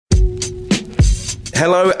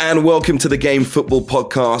Hello and welcome to the Game Football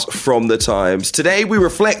Podcast from The Times. Today we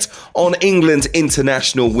reflect on England's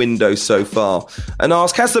international window so far and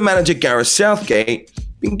ask, has the manager Gareth Southgate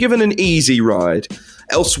been given an easy ride?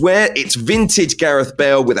 Elsewhere, it's vintage Gareth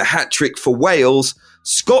Bale with a hat-trick for Wales,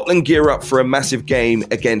 Scotland gear up for a massive game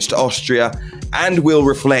against Austria, and we'll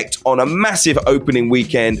reflect on a massive opening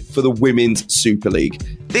weekend for the Women's Super League.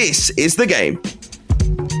 This is The Game.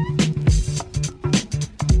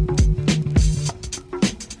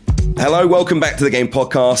 Hello, welcome back to the Game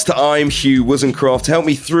Podcast. I'm Hugh Wozencroft. To help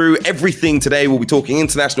me through everything today, we'll be talking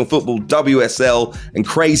international football, WSL, and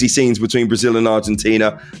crazy scenes between Brazil and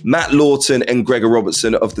Argentina. Matt Lawton and Gregor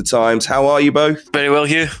Robertson of The Times. How are you both? Very well,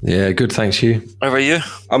 Hugh. Yeah, good, thanks, Hugh. How are you?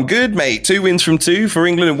 I'm good, mate. 2 wins from 2 for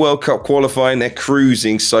England in World Cup qualifying. They're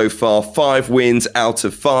cruising so far. 5 wins out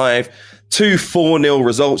of 5. 2 4-0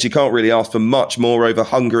 results. You can't really ask for much more over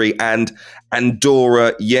Hungary and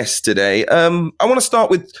Andorra yesterday. I want to start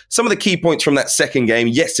with some of the key points from that second game.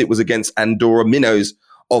 Yes, it was against Andorra Minnows,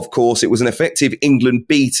 of course. It was an effective England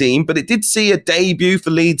B team, but it did see a debut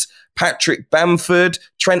for Leeds' Patrick Bamford.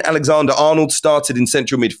 Trent Alexander-Arnold started in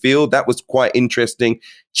central midfield. That was quite interesting.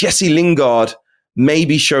 Jesse Lingard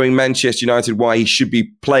maybe showing Manchester United why he should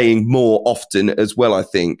be playing more often as well, I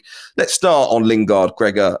think. Let's start on Lingard,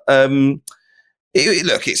 Gregor.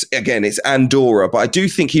 It's Andorra, but I do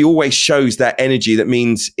think he always shows that energy that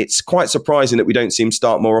means it's quite surprising that we don't see him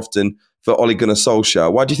start more often for Ole Gunnar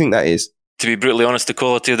Solskjaer. Why do you think that is? To be brutally honest, the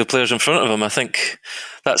quality of the players in front of him. I think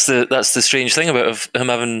that's the strange thing about him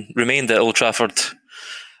having remained at Old Trafford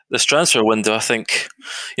this transfer window. I think,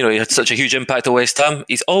 he had such a huge impact at West Ham.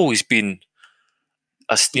 He's always been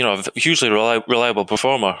a hugely reliable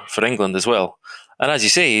performer for England as well. And as you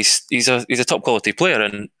say, he's a top quality player,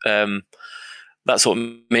 and that's what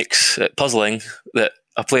makes it puzzling that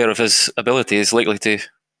a player of his ability is likely to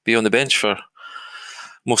be on the bench for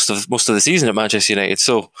most of the season at Manchester United.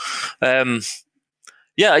 So,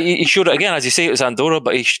 he showed it again. As you say, it was Andorra,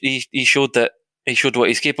 but he showed what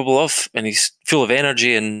he's capable of, and he's full of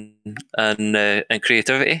energy and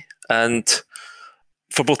creativity. And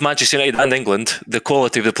for both Manchester United and England, the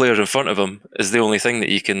quality of the players in front of him is the only thing that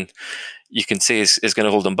you can say is going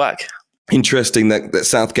to hold him back. Interesting that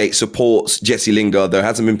Southgate supports Jesse Lingard, though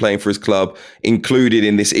hasn't been playing for his club, included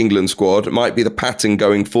in this England squad. It might be the pattern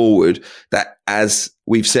going forward that, as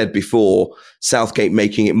we've said before, Southgate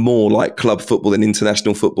making it more like club football than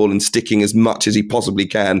international football and sticking as much as he possibly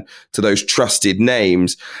can to those trusted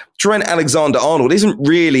names. Trent Alexander-Arnold isn't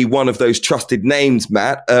really one of those trusted names,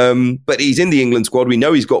 Matt, but he's in the England squad. We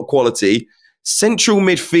know he's got quality. Central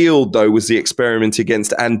midfield, though, was the experiment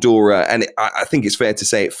against Andorra, and I think it's fair to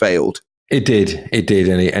say it failed. It did,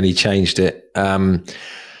 and he changed it. And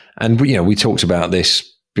we talked about this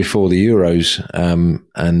before the Euros,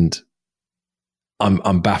 and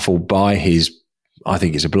I'm baffled by his. I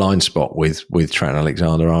think it's a blind spot with Trent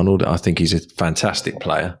Alexander-Arnold. I think he's a fantastic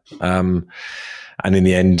player, and in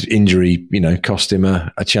the end, injury cost him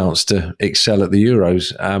a chance to excel at the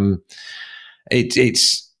Euros.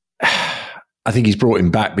 I think he's brought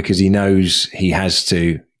him back because he knows he has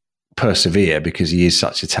to persevere because he is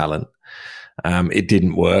such a talent. It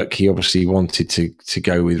didn't work. He obviously wanted to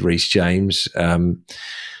go with Reece James, and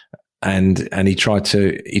he tried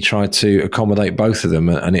to accommodate both of them,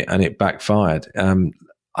 and it backfired.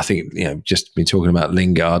 I think just been talking about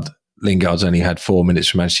Lingard. Lingard's only had 4 minutes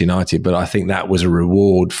for Manchester United, but I think that was a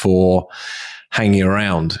reward for hanging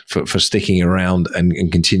around, for sticking around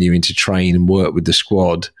and continuing to train and work with the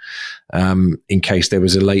squad in case there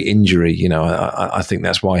was a late injury. I think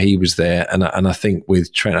that's why he was there. And I think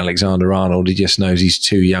with Trent Alexander-Arnold, he just knows he's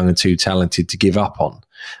too young and too talented to give up on.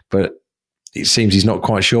 But it seems he's not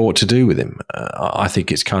quite sure what to do with him. I think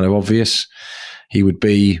it's kind of obvious. He would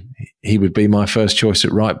be my first choice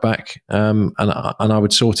at right back, and I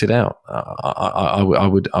would sort it out.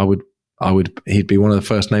 He'd be one of the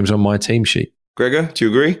first names on my team sheet. Gregor, do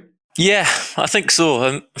you agree? Yeah, I think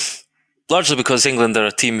so. Largely because England are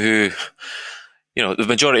a team who, the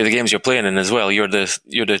majority of the games you're playing in as well, you're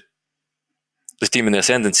the team in the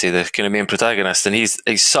ascendancy, the kind of main protagonist, and he's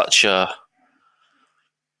such a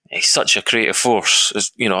creative force.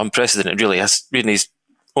 It's, unprecedented, really. He's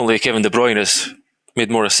only Kevin De Bruyne has made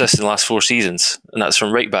more assists in the last 4 seasons, and that's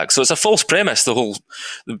from right back. So it's a false premise, the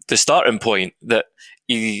starting point that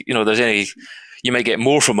you might get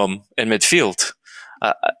more from him in midfield.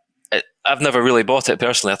 I've never really bought it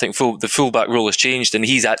personally. I think the fullback role has changed, and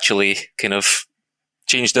he's actually kind of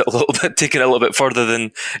changed it a little bit, taken it a little bit further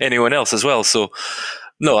than anyone else as well. So,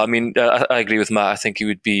 no, I mean, I agree with Matt. I think he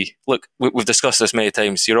would be. Look, we've discussed this many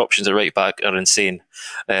times. Your options at right back are insane,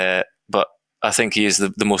 but I think he is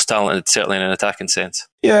the most talented, certainly in an attacking sense.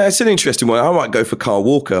 Yeah, it's an interesting one. I might go for Kyle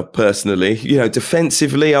Walker personally.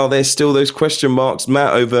 Defensively, are there still those question marks,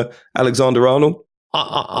 Matt, over Alexander-Arnold?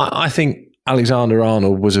 I think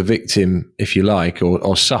Alexander-Arnold was a victim, if you like,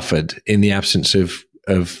 or suffered in the absence of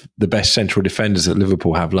the best central defenders that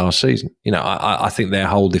Liverpool have last season. I think their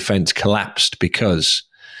whole defence collapsed because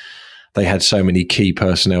they had so many key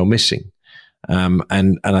personnel missing.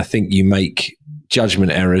 And I think you make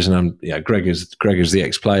judgment errors, and Gregor's the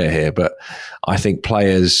ex-player here, but I think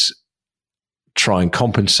players try and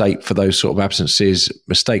compensate for those sort of absences.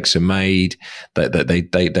 Mistakes are made that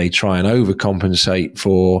they try and overcompensate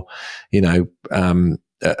for,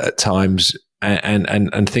 at times,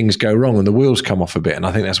 and things go wrong and the wheels come off a bit. And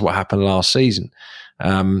I think that's what happened last season.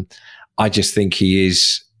 I just think he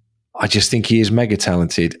is mega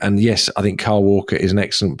talented. And yes, I think Kyle Walker is an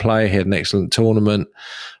excellent player. He had an excellent tournament,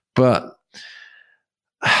 but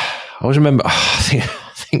I always remember, I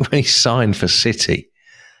think when he signed for City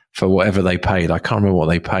for whatever they paid, I can't remember what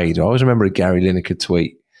they paid. I always remember a Gary Lineker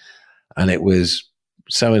tweet, and it was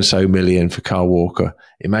so-and-so million for Kyle Walker.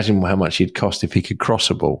 Imagine how much he'd cost if he could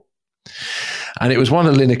cross a ball. And it was one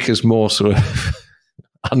of Lineker's more sort of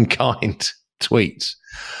unkind tweets,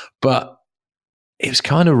 but it was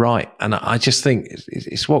kind of right. And I just think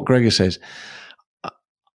it's what Gregor says.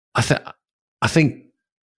 I think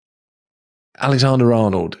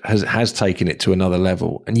Alexander-Arnold has taken it to another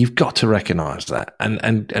level, and you've got to recognise that.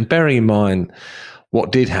 And bearing in mind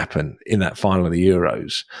what did happen in that final of the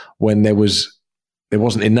Euros, when there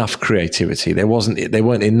wasn't enough creativity, there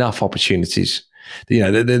weren't enough opportunities.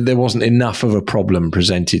 There wasn't enough of a problem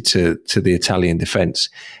presented to the Italian defence.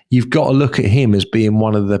 You've got to look at him as being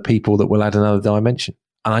one of the people that will add another dimension.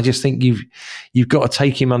 And I just think you've got to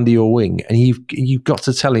take him under your wing, and you've got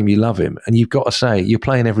to tell him you love him, and you've got to say you're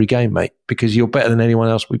playing every game, mate, because you're better than anyone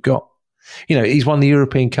else we've got. He's won the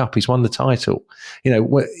European Cup, he's won the title.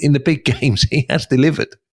 In the big games, he has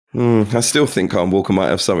delivered. I still think Kyle Walker might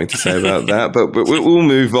have something to say about that, but we'll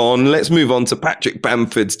move on. Let's move on to Patrick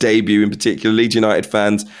Bamford's debut in particular. Leeds United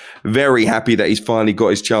fans very happy that he's finally got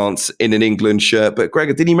his chance in an England shirt. But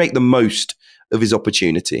Gregor, did he make the most of his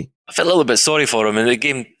opportunity? I felt a little bit sorry for him in the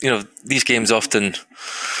game. These games often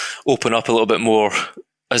open up a little bit more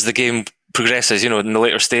as the game progresses, in the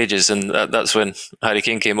later stages, and that's when Harry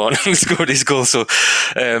Kane came on and scored his goal. So,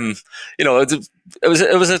 it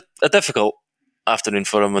was a difficult afternoon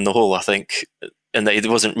for him on the whole, I think, in that he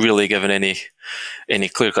wasn't really given any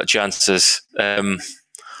clear-cut chances. But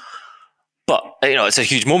it's a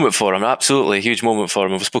huge moment for him, absolutely a huge moment for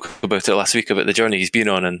him. We spoke about it last week about the journey he's been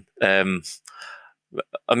on, and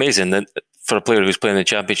amazing that for a player who's playing the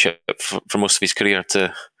Championship for most of his career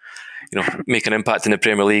to make an impact in the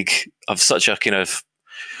Premier League of such a kind of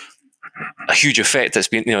a huge effect that's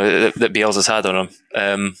been that Bielsa's had on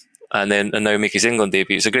him, and now make his England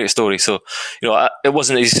debut. It's a great story. So it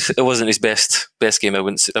wasn't his best game, I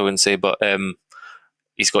wouldn't say, but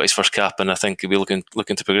he's got his first cap, and I think he'll be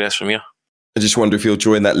looking to progress from here. I just wonder if he'll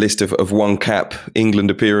join that list of one cap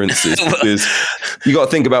England appearances, because you got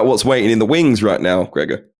to think about what's waiting in the wings right now,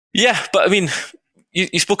 Gregor. Yeah, but I mean,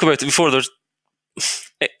 you spoke about it before. There's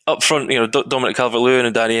up front, Dominic Calvert-Lewin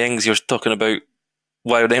and Danny Ings. You're talking about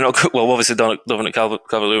why are they not? Well, obviously Dominic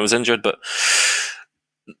Calvert-Lewin was injured, but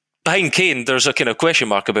behind Kane, there's a kind of question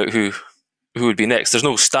mark about who would be next. There's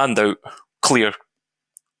no standout clear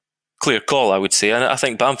call, I would say. And I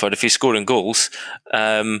think Bamford, if he's scoring goals,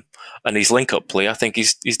 and his link-up play, I think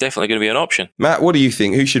he's definitely going to be an option. Matt, what do you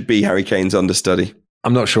think? Who should be Harry Kane's understudy?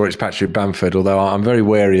 I'm not sure it's Patrick Bamford, although I'm very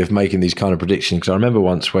wary of making these kind of predictions, because I remember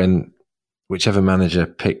once when whichever manager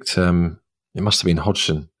picked, it must have been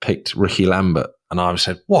Hodgson, picked Ricky Lambert, and I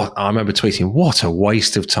said, "What?" I remember tweeting, "What a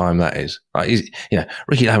waste of time that is!"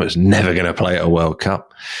 Ricky Lambert's never going to play at a World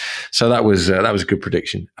Cup, so that was a good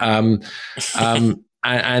prediction. And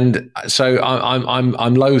so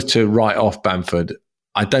I'm loath to write off Bamford.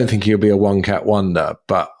 I don't think he'll be a one-cat wonder,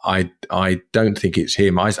 but I don't think it's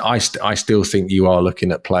him. I still think you are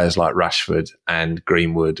looking at players like Rashford and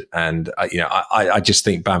Greenwood, and I just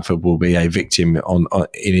think Bamford will be a victim in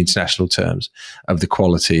international terms of the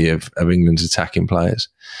quality of England's attacking players.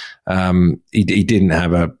 He didn't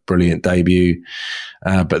have a brilliant debut,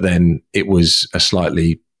 but then it was a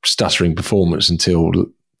slightly stuttering performance until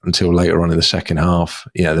later on in the second half.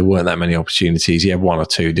 There weren't that many opportunities. He had one or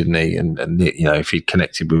two, didn't he? And if he'd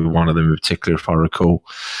connected with one of them in particular, if I recall,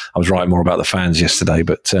 I was writing more about the fans yesterday,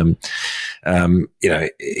 but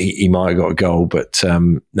he might have got a goal. But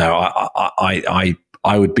no,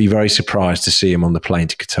 I would be very surprised to see him on the plane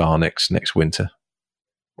to Qatar next winter.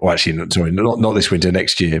 Well, actually, sorry, not this winter,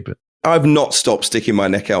 next year. But I've not stopped sticking my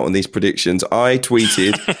neck out on these predictions. I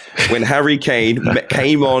tweeted when Harry Kane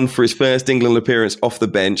came on for his first England appearance off the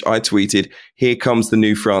bench. I tweeted, "Here comes the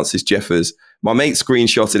new Francis Jeffers." My mate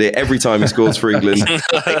screenshotted it every time he scores for England.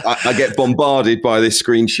 I get bombarded by this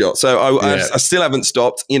screenshot. So I still haven't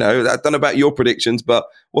stopped. I don't know about your predictions, but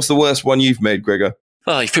what's the worst one you've made, Gregor?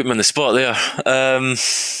 Oh, you've put me on the spot there.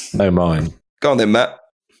 No, mine. Go on then, Matt.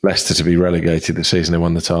 Leicester to be relegated this season, they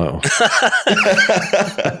won the title.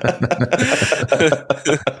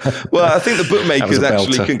 Well, I think the bookmakers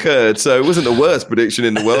actually concurred, so it wasn't the worst prediction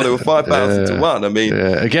in the world. There were 5,000 to 1. I mean,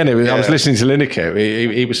 again, I was listening to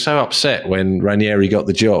Lineker. He was so upset when Ranieri got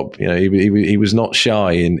the job. He was not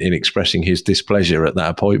shy in expressing his displeasure at that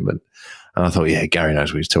appointment. And I thought, Gary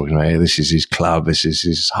knows what he's talking about. This is his club. This is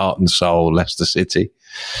his heart and soul, Leicester City.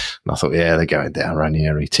 And I thought, they're going down,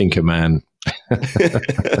 Ranieri, Tinkerman.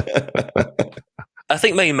 I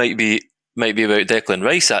think mine might be about Declan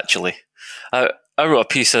Rice. Actually, I wrote a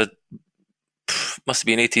piece must have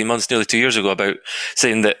been 18 months, nearly 2 years ago, about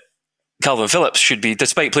saying that Calvin Phillips should be,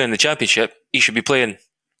 despite playing the Championship, he should be playing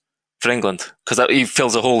for England because he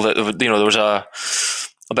fills a hole that there was a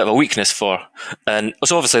bit of a weakness for. And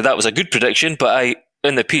so obviously that was a good prediction, but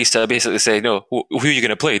in the piece, I basically said, no, who are you going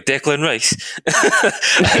to play? Declan Rice.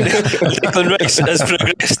 Declan Rice has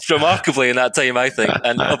progressed remarkably in that time, I think.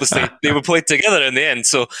 And obviously, they were played together in the end.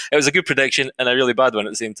 So it was a good prediction and a really bad one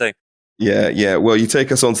at the same time. Yeah. Well, you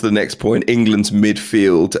take us on to the next point, England's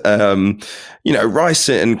midfield. Rice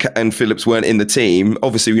and Phillips weren't in the team.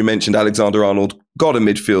 Obviously, we mentioned Alexander-Arnold got a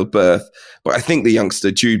midfield berth, but I think the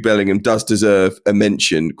youngster Jude Bellingham does deserve a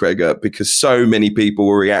mention, Gregor, because so many people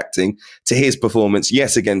were reacting to his performance,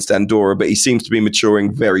 yes, against Andorra, but he seems to be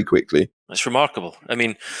maturing very quickly. It's remarkable. I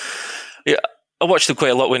mean, I watched him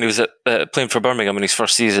quite a lot when he was playing for Birmingham in his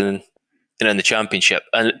first season in the Championship,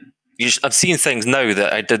 and I'm seeing things now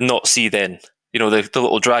that I did not see then. The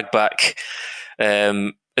little drag back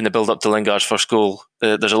in the build-up to Lingard's first goal.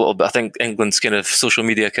 There's a little bit, I think England's kind of social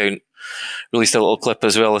media account released a little clip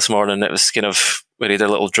as well this morning. It was kind of where he did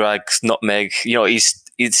a little drag, nutmeg.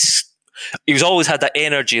 He's always had that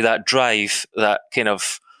energy, that drive, that kind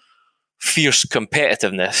of fierce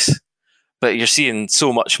competitiveness. But you're seeing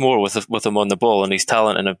so much more with him on the ball and his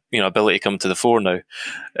talent and ability to come to the fore now.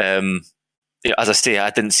 As I say,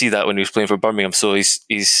 I didn't see that when he was playing for Birmingham, so his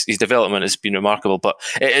development has been remarkable. But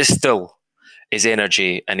it is still his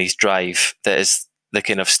energy and his drive that is the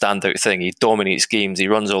kind of standout thing. He dominates games. He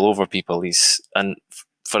runs all over people. And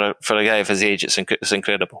for a guy of his age, it's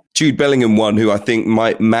incredible. Jude Bellingham, one who I think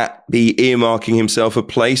might Matt be earmarking himself a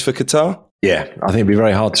place for Qatar. Yeah, I think it'd be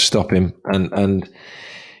very hard to stop him, and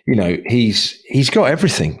he's got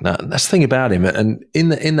everything. That's the thing about him, and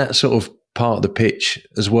in that sort of part of the pitch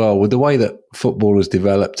as well, with the way that football has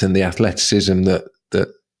developed and the athleticism that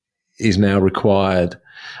is now required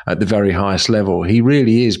at the very highest level, he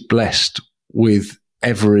really is blessed with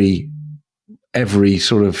every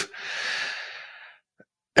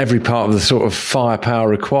part of the sort of firepower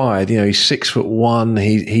required. He's 6'1".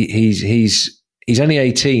 He's only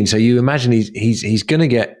 18, so you imagine he's going to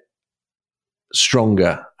get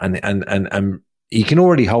stronger, and he can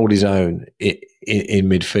already hold his own in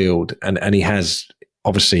midfield, and he has,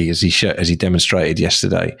 obviously, as he demonstrated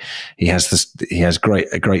yesterday, he has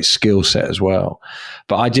a great skill set as well.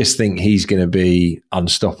 But I just think he's going to be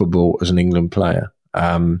unstoppable as an England player.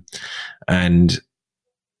 And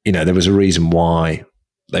there was a reason why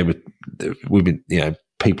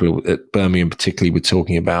people at Birmingham particularly were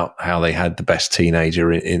talking about how they had the best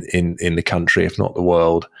teenager in the country, if not the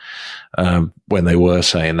world, when they were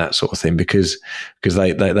saying that sort of thing, because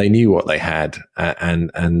they knew what they had,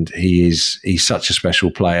 and he's such a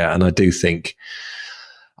special player, and I do think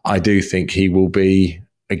he will be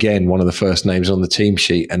again one of the first names on the team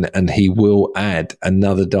sheet, and he will add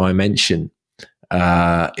another dimension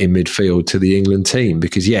in midfield to the England team,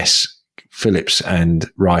 because yes, Phillips and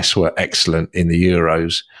Rice were excellent in the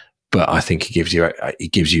Euros, but I think he gives you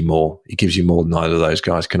more. He gives you more than either of those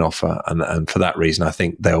guys can offer, and for that reason, I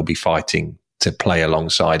think they'll be fighting to play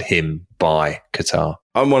alongside him by Qatar.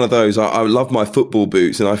 I'm one of those. I love my football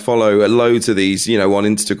boots, and I follow loads of these, on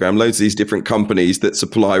Instagram, loads of these different companies that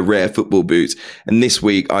supply rare football boots. And this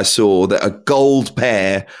week I saw that a gold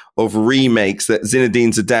pair of remakes that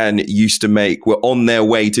Zinedine Zidane used to make were on their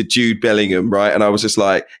way to Jude Bellingham, right? And I was just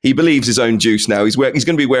like, he believes his own juice now. He's going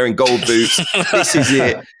to be wearing gold boots. This is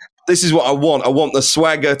it. This is what I want. I want the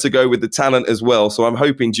swagger to go with the talent as well. So I'm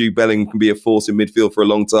hoping Jude Bellingham can be a force in midfield for a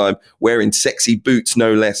long time, wearing sexy boots,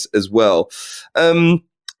 no less, as well. I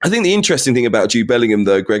think the interesting thing about Jude Bellingham,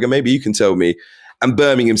 though, Gregor, maybe you can tell me, and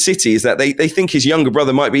Birmingham City, is that they think his younger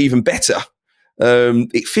brother might be even better.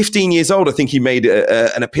 At 15 years old, I think he made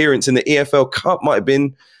an appearance in the EFL Cup, might have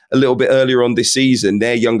been a little bit earlier on this season.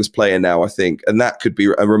 Their youngest player now, I think, and that could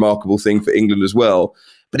be a remarkable thing for England as well.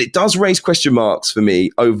 But it does raise question marks for me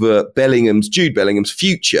over Jude Bellingham's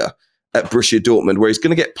future at Borussia Dortmund, where he's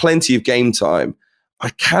going to get plenty of game time. I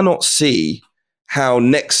cannot see how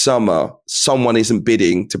next summer someone isn't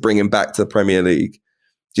bidding to bring him back to the Premier League.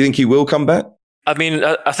 Do you think he will come back? I mean,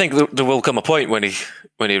 I think there will come a point when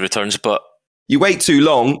he returns, but you wait too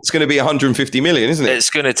long, it's going to be 150 million, isn't it? It's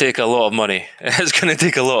going to take a lot of money. It's going to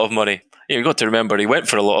take a lot of money. You've got to remember he went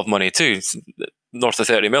for a lot of money too. It's north of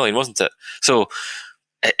 30 million, wasn't it? So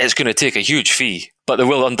it's going to take a huge fee, but there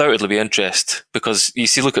will undoubtedly be interest because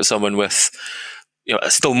look at someone with,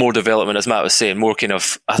 still more development, as Matt was saying, more kind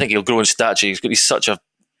of, I think he'll grow in stature. He's such a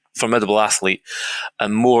formidable athlete,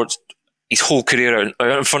 and more his whole career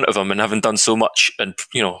out in front of him, and having done so much, and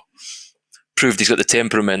proved he's got the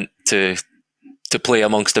temperament to play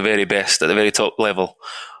amongst the very best at the very top level.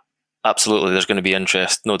 Absolutely, there's going to be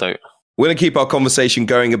interest, no doubt. We're going to keep our conversation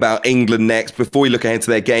going about England next. Before we look ahead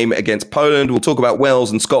to their game against Poland, we'll talk about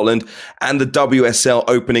Wales and Scotland and the WSL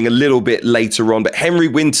opening a little bit later on. But Henry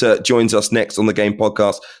Winter joins us next on the Game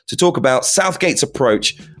Podcast to talk about Southgate's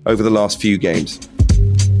approach over the last few games.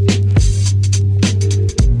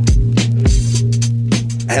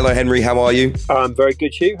 Hello, Henry. How are you? I'm very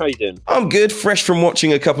good, Hugh. How are you doing? I'm good. Fresh from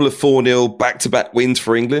watching a couple of 4-0 back-to-back wins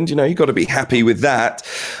for England. You've got to be happy with that.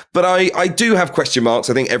 But I do have question marks.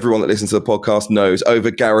 I think everyone that listens to the podcast knows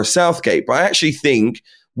over Gareth Southgate. But I actually think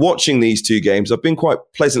watching these two games, I've been quite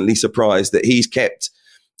pleasantly surprised that he's kept,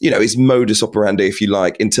 his modus operandi, if you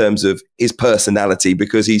like, in terms of his personality,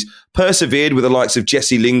 because he's persevered with the likes of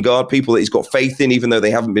Jesse Lingard, people that he's got faith in, even though they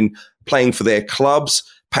haven't been playing for their clubs.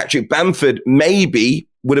 Patrick Bamford maybe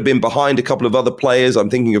would have been behind a couple of other players. I'm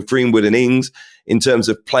thinking of Greenwood and Ings in terms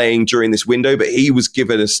of playing during this window, but he was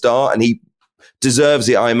given a start and he deserves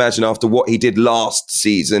it, I imagine, after what he did last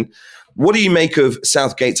season. What do you make of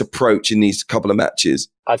Southgate's approach in these couple of matches?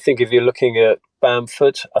 I think if you're looking at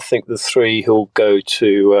Bamford, I think the three who'll go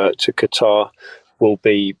to Qatar will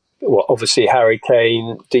be, obviously Harry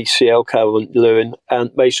Kane, DCL, Calvert-Lewin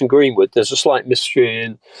and Mason Greenwood. There's a slight mystery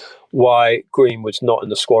in why Greenwood's not in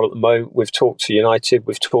the squad at the moment. We've talked to United,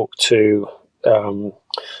 we've talked to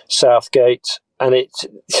Southgate, and it's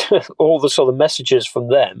all the sort of messages from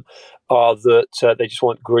them are that they just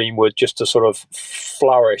want Greenwood just to sort of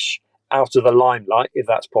flourish out of the limelight, if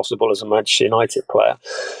that's possible, as a Manchester United player.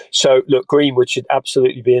 So, look, Greenwood should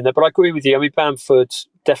absolutely be in there. But I agree with you. I mean, Bamford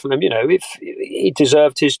definitely, if he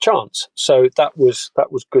deserved his chance. So that was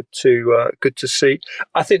good to see.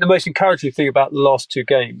 I think the most encouraging thing about the last two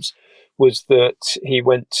games was that he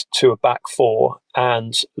went to a back four.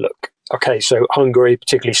 And look, okay, so Hungary,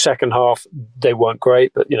 particularly second half, they weren't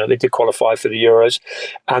great, but they did qualify for the Euros.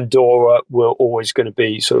 Andorra were always going to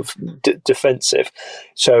be sort of defensive.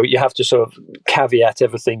 So you have to sort of caveat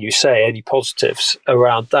everything you say, any positives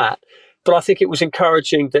around that. But I think it was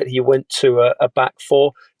encouraging that he went to a back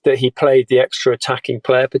four, that he played the extra attacking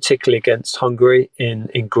player, particularly against Hungary in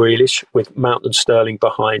Grealish, with Mount and Sterling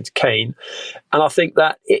behind Kane. And I think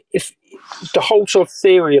that if the whole sort of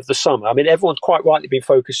theory of the summer, I mean, everyone's quite rightly been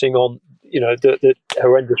focusing on, the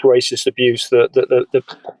horrendous racist abuse that the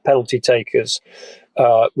penalty takers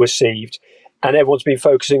received. And everyone's been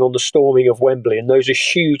focusing on the storming of Wembley. And those are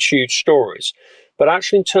huge, huge stories. But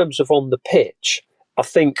actually, in terms of on the pitch, I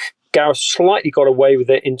think Gareth slightly got away with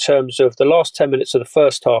it in terms of the last 10 minutes of the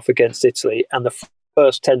first half against Italy and the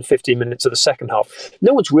first 10, 15 minutes of the second half.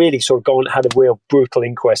 No one's really sort of gone and had a real brutal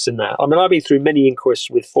inquest in that. I mean, I've been through many inquests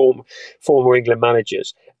with former England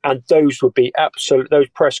managers, and those would be those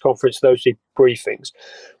press conferences, those briefings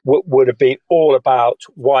would have been all about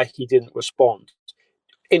why he didn't respond.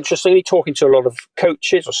 Interestingly, talking to a lot of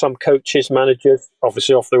coaches or some coaches, managers,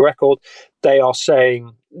 obviously off the record, they are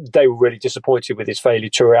saying they were really disappointed with his failure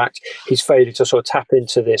to react, his failure to sort of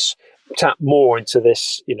tap more into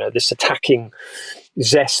this, this attacking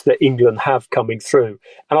zest that England have coming through.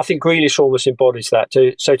 And I think Grealish almost embodies that.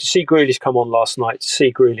 So to see Grealish come on last night, to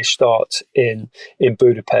see Grealish start in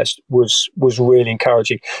Budapest was really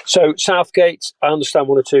encouraging. So Southgate, I understand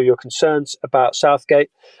one or two of your concerns about Southgate.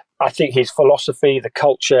 I think his philosophy, the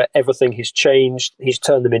culture, everything has changed. He's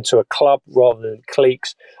turned them into a club rather than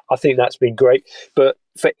cliques. I think that's been great. But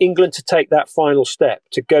for England to take that final step,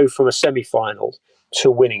 to go from a semi-final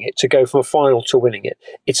to winning it, to go from a final to winning it,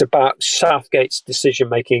 it's about Southgate's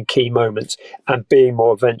decision-making in key moments and being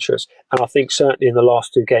more adventurous. And I think certainly in the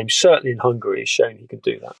last two games, certainly in Hungary, he's shown he can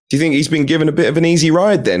do that. Do you think he's been given a bit of an easy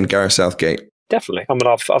ride then, Gareth Southgate? definitely. I mean,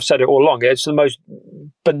 I've said it all along. It's the most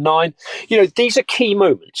benign. These are key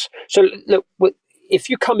moments. So look, if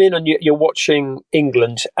you come in and you're watching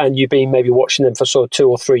England and you've been maybe watching them for sort of 2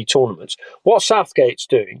 or 3 tournaments, what Southgate's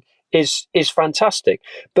doing is fantastic.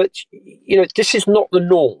 But this is not the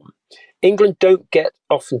norm. England don't get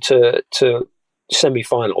often to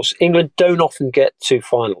semi-finals. England don't often get to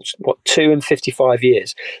finals. 2 in 55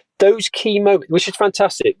 years. Those key moments, which is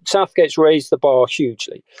fantastic. Southgate's raised the bar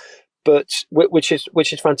hugely, but which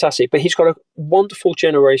is fantastic. But he's got a wonderful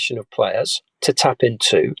generation of players to tap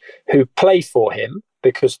into who play for him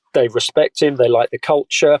because they respect him, they like the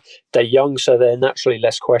culture, they're young, so they're naturally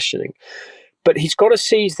less questioning. But he's got to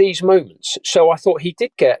seize these moments. So I thought he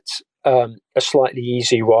did get a slightly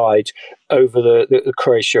easy ride over the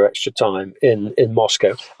Croatia extra time in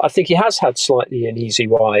Moscow. I think he has had slightly an easy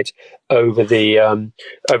ride over the,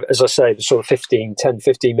 as I say, the sort of 15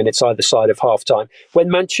 minutes either side of half time when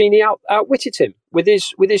Mancini outwitted him with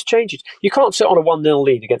his changes. You can't sit on a 1-0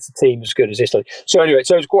 lead against a team as good as Italy. So anyway,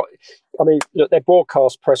 so it's quite, I mean, look, their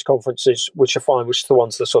broadcast press conferences, which are fine, which are the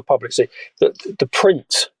ones that sort of public see, the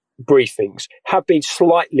print briefings have been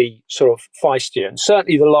slightly sort of feisty, and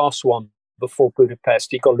certainly the last one before Budapest,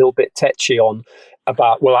 he got a little bit tetchy on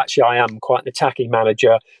about, well, actually, I am quite an attacking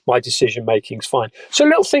manager. My decision making's fine. So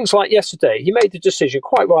little things like yesterday, he made the decision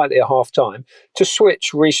quite rightly at half time to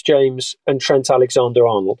switch Reece James and Trent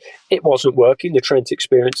Alexander-Arnold. It wasn't working, the Trent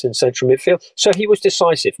experience in central midfield. So he was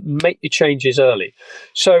decisive. Make the changes early.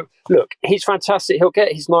 So look, he's fantastic. He'll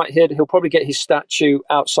get his knighthood. He'll probably get his statue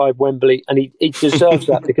outside Wembley, and he deserves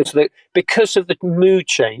that because of the mood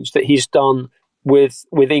change that he's done with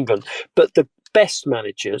England. But the best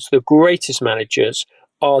managers, the greatest managers,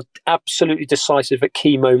 are absolutely decisive at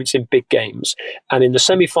key moments in big games. And in the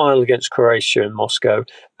semi-final against Croatia in Moscow,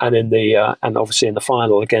 and in the and obviously in the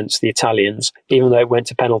final against the Italians, even though it went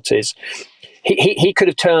to penalties, he could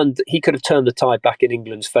have turned the tide back in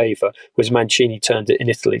England's favour, whereas Mancini turned it in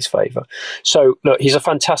Italy's favour. So look, he's a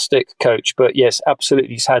fantastic coach, but yes,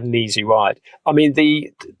 absolutely, he's had an easy ride. I mean,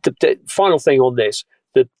 the final thing on this.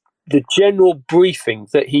 The general briefing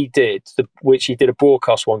that he did, which he did a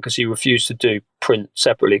broadcast one because he refused to do print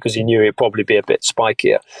separately because he knew it'd probably be a bit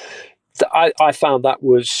spikier. I found that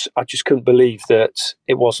was, I just couldn't believe that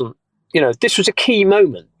it wasn't, this was a key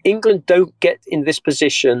moment. England don't get in this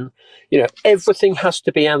position, everything has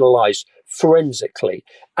to be analysed forensically.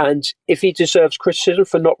 And if he deserves criticism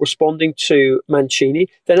for not responding to Mancini,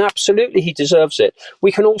 then absolutely he deserves it.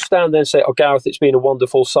 We can all stand there and say, oh, Gareth, it's been a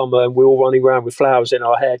wonderful summer and we're all running around with flowers in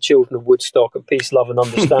our hair, children of Woodstock and peace, love and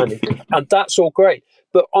understanding. And that's all great.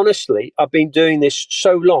 But honestly, I've been doing this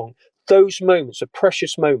so long, those moments are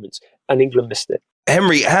precious moments, and England missed it.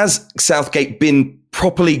 Henry, has Southgate been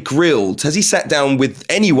properly grilled? Has he sat down with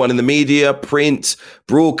anyone in the media, print,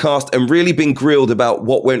 broadcast, and really been grilled about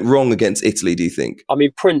what went wrong against Italy, do you think? I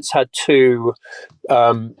mean, Prince had 2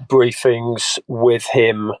 briefings with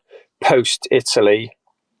him post-Italy.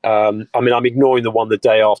 I mean, I'm ignoring the one the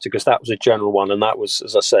day after because that was a general one, and that was,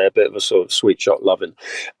 as I say, a bit of a sort of sweet shot loving.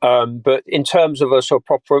 But in terms of a sort of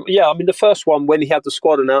proper, I mean, the first one, when he had the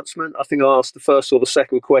squad announcement, I think I asked the first or the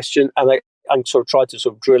second question, and sort of tried to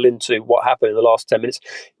sort of drill into what happened in the last 10 minutes.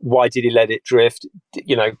 Why did he let it drift?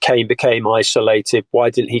 Kane became isolated. Why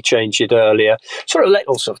didn't he change it earlier? Sort of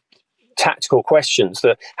little sort of tactical questions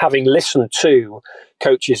that, having listened to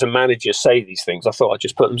coaches and managers say these things, I thought I'd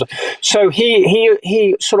just put them. So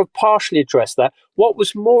he sort of partially addressed that. What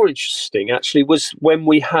was more interesting actually was when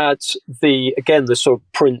we had the sort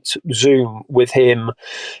of print Zoom with him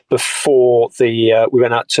before we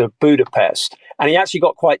went out to Budapest, and he actually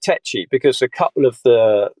got quite tetchy because a couple of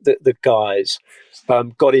the guys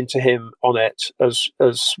got into him on it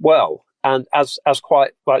as well. And as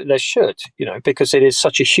quite like they should, because it is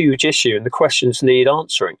such a huge issue and the questions need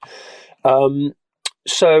answering.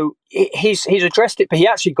 So he's addressed it, but he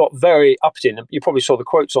actually got very uppity. And you probably saw the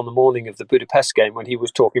quotes on the morning of the Budapest game when he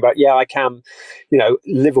was talking about, I can,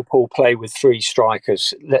 Liverpool play with 3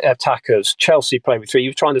 strikers, attackers, Chelsea play with 3. He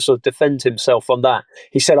was trying to sort of defend himself on that.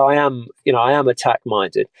 He said, I am attack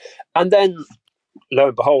minded. And then, lo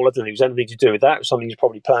and behold, I don't think it was anything to do with that. It was something he's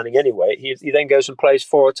probably planning anyway. He then goes and plays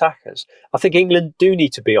 4 attackers. I think England do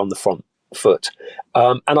need to be on the front foot.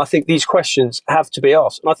 And I think these questions have to be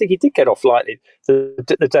asked. And I think he did get off lightly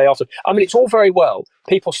the day after. I mean, it's all very well,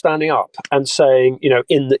 people standing up and saying,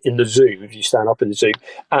 in the Zoom, if you stand up in the Zoom,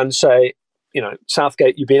 and say,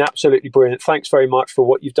 Southgate, you've been absolutely brilliant. Thanks very much for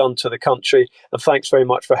what you've done to the country, and thanks very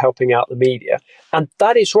much for helping out the media. And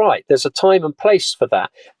that is right. There's a time and place for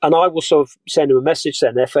that. And I will sort of send him a message,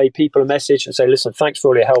 send FA people a message and say, listen, thanks for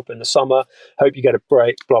all your help in the summer. Hope you get a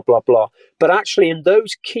break, blah, blah, blah. But actually in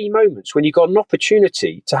those key moments when you've got an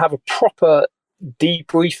opportunity to have a proper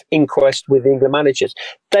debrief inquest with England managers,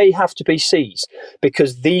 they have to be seized,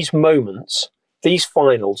 because these moments, these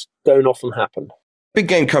finals don't often happen. Big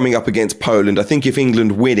game coming up against Poland. I think if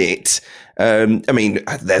England win it,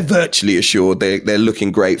 they're virtually assured. They're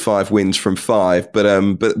looking great, 5 wins from 5.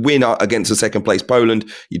 But win against a second place Poland,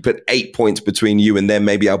 you'd put 8 points between you and them.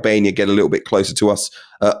 Maybe Albania get a little bit closer to us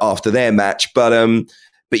after their match.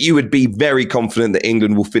 But you would be very confident that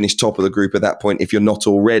England will finish top of the group at that point if you're not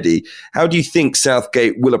already. How do you think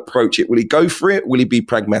Southgate will approach it? Will he go for it? Will he be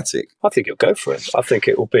pragmatic? I think he'll go for it. I think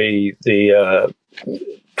it will be the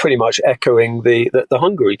pretty much echoing the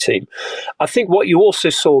Hungary team. I think what you also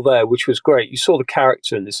saw there, which was great, you saw the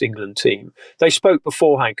character in this England team. They spoke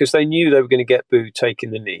beforehand because they knew they were going to get booed taking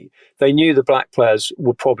the knee. They knew the black players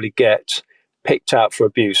would probably get picked out for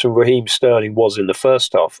abuse, and Raheem Sterling was in the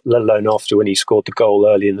first half, let alone after when he scored the goal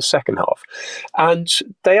early in the second half. And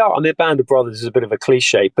they are, Band of Brothers is a bit of a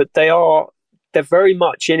cliche, but they're very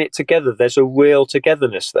much in it together. There's a real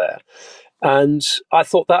togetherness there. And I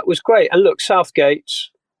thought that was great. And look, Southgate,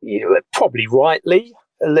 probably rightly,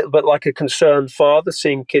 a little bit like a concerned father,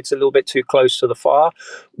 seeing kids a little bit too close to the fire,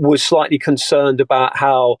 was slightly concerned about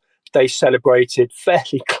how they celebrated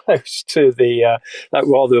fairly close to that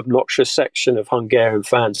rather obnoxious section of Hungarian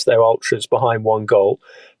fans, their ultras behind one goal.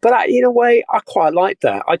 But in a way, I quite like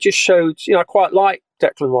that. I just showed, I quite like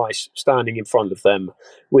Declan Rice standing in front of them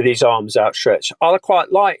with his arms outstretched. I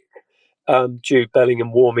quite like Jude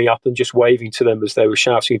Bellingham warming up and just waving to them as they were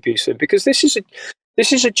shouting abuse to him, because this is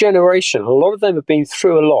a generation. A lot of them have been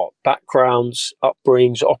through a lot, backgrounds,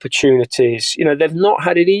 upbringings, opportunities. They've not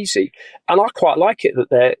had it easy. And I quite like it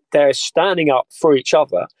that they're standing up for each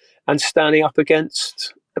other and standing up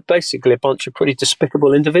against basically a bunch of pretty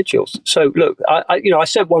despicable individuals. So look, I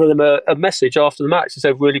sent one of them a message after the match to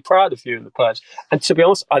say, really proud of you and the players. And to be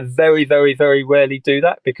honest, I very, very, very rarely do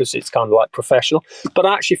that because it's kind of like professional. But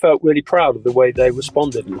I actually felt really proud of the way they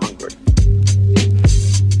responded in Hungary.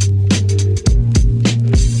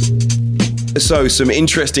 So some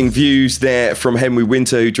interesting views there from Henry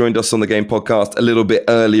Winter, who joined us on the Game podcast a little bit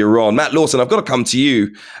earlier on. Matt Lawson, I've got to come to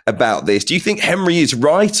you about this. Do you think Henry is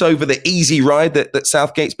right over the easy ride that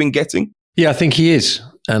Southgate's been getting? Yeah, I think he is.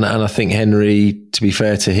 And I think Henry, to be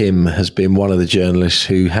fair to him, has been one of the journalists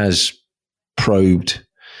who has probed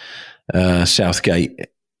Southgate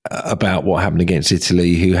about what happened against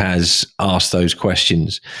Italy, who has asked those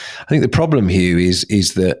questions. I think the problem, Hugh, is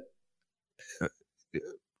that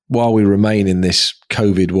while we remain in this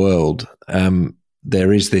COVID world,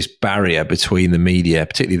 there is this barrier between the media,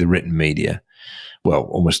 particularly the written media, well,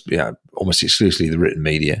 almost exclusively the written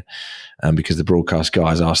media, because the broadcast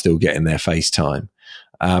guys are still getting their face time.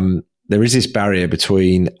 There is this barrier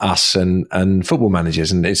between us and football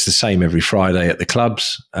managers, and it's the same every Friday at the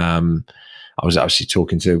clubs. I was actually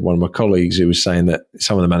talking to one of my colleagues who was saying that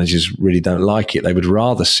some of the managers really don't like it. They would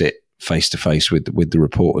rather sit face to face with the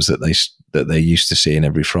reporters that they're used to seeing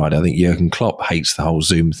every Friday. I think Jurgen Klopp hates the whole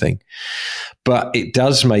Zoom thing, but it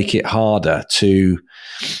does make it harder to,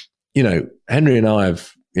 Henry and I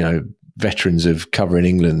have, veterans of covering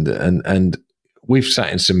England, and we've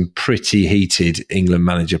sat in some pretty heated England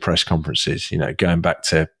manager press conferences, going back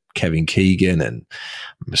to Kevin Keegan and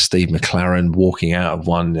Steve McLaren walking out of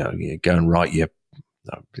one, go and write your,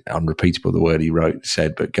 unrepeatable the word he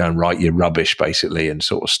said, but go and write your rubbish basically, and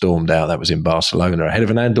sort of stormed out. That was in Barcelona ahead of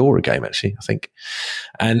an Andorra game, actually, I think.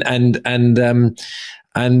 And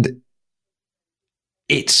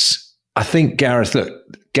it's, I think Gareth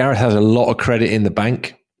has a lot of credit in the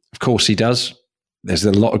bank. Of course he does. There's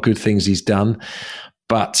a lot of good things he's done,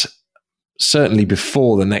 but certainly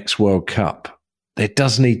before the next World Cup, there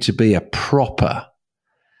does need to be a proper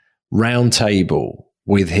round table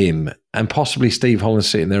with him, and possibly Steve Holland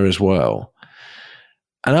sitting there as well,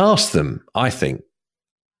 and ask them, I think,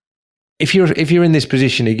 if you're in this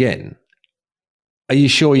position again, are you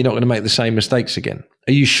sure you're not going to make the same mistakes again?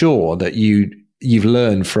 Are you sure that you've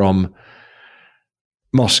learned from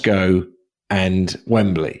Moscow and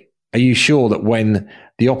Wembley? Are you sure that when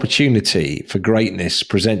the opportunity for greatness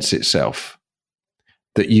presents itself,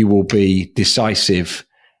 that you will be decisive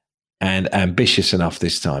and ambitious enough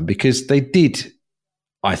this time? Because they did,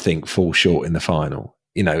 I think, fall short in the final.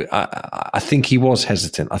 I think he was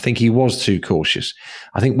hesitant. I think he was too cautious.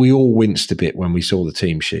 I think we all winced a bit when we saw the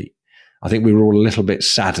team sheet. I think we were all a little bit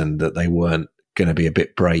saddened that they weren't going to be a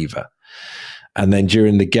bit braver. And then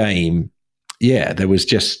during the game, there was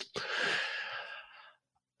just,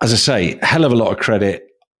 as I say, a hell of a lot of credit.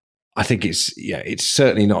 I think it's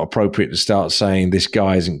certainly not appropriate to start saying this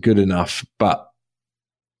guy isn't good enough, but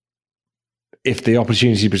if the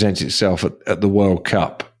opportunity presents itself at the World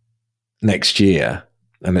Cup next year,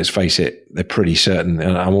 and let's face it, they're pretty certain.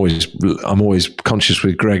 And I'm always conscious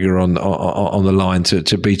with Gregor on the line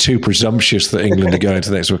to be too presumptuous that England are going to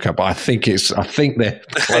the next World Cup. But I think they're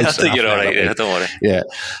close. I think you're all right. Yeah, don't worry. Yeah,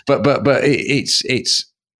 but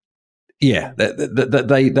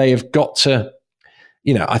they have got to.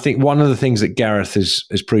 I think one of the things that Gareth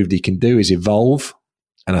has proved he can do is evolve.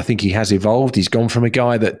 And I think he has evolved. He's gone from a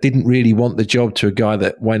guy that didn't really want the job to a guy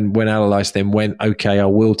that when Allardyce then went, okay, I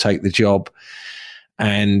will take the job.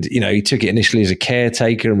 And, he took it initially as a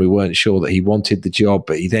caretaker and we weren't sure that he wanted the job,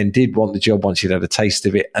 but he then did want the job once he'd had a taste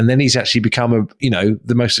of it. And then he's actually become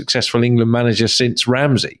the most successful England manager since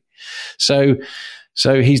Ramsey. So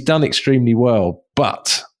he's done extremely well,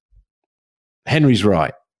 but Henry's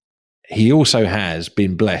right. He also has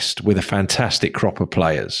been blessed with a fantastic crop of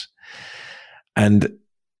players. And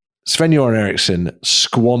Sven-Göran Eriksson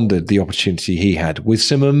squandered the opportunity he had with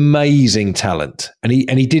some amazing talent, and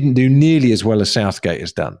he didn't do nearly as well as Southgate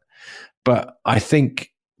has done. But I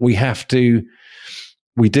think we do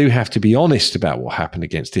have to be honest about what happened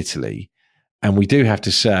against Italy, and we do have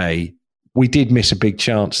to say we did miss a big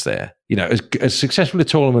chance there. As successful a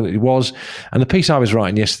tournament as it was, and the piece I was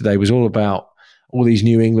writing yesterday was all about all these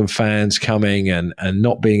New England fans coming and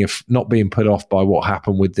not being put off by what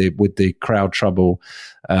happened with the crowd trouble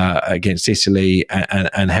against Italy,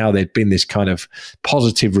 and how there'd been this kind of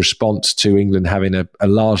positive response to England having a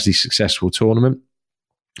largely successful tournament,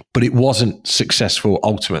 but it wasn't successful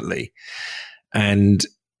ultimately. And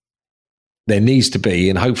there needs to be,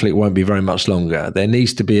 and hopefully it won't be very much longer, there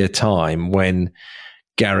needs to be a time when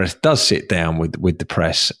Gareth does sit down with the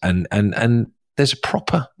press and there's a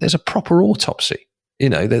proper autopsy.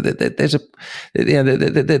 There's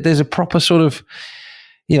a proper sort of,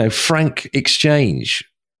 frank exchange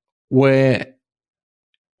where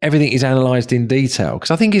everything is analysed in detail. Because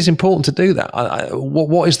I think it's important to do that.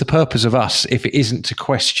 What is the purpose of us if it isn't to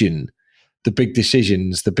question the big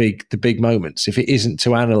decisions, the big moments? If it isn't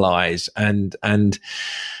to analyse and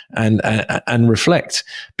reflect?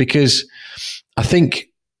 Because I think,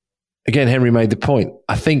 again, Henry made the point.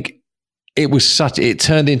 I think it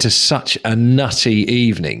turned into such a nutty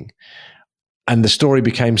evening, and the story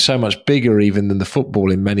became so much bigger even than the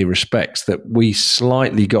football in many respects, that we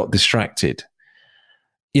slightly got distracted.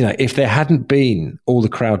 If there hadn't been all the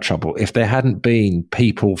crowd trouble, if there hadn't been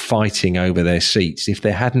people fighting over their seats, if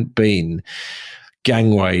there hadn't been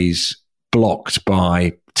gangways blocked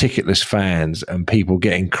by ticketless fans and people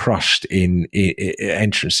getting crushed in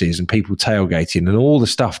entrances and people tailgating and all the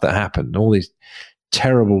stuff that happened, all these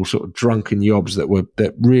terrible sort of drunken yobs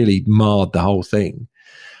that really marred the whole thing,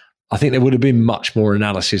 I think there would have been much more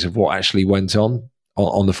analysis of what actually went on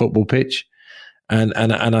the football pitch. And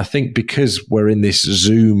I think because we're in this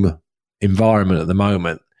Zoom environment at the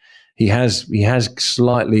moment, he has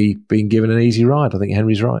slightly been given an easy ride. I think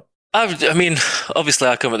Henry's right. I mean, obviously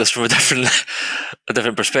I come at this from a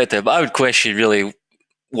different perspective, but I would question really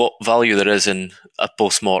what value there is in a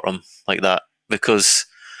post-mortem like that, because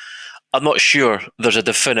I'm not sure there's a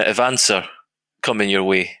definitive answer coming your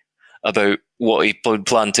way about what he would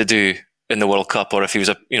plan to do in the World Cup, or if he was,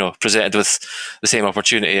 presented with the same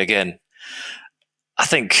opportunity again. I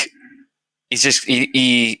think he's just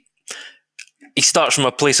he starts from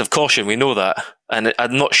a place of caution. We know that, and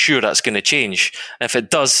I'm not sure that's going to change. And if it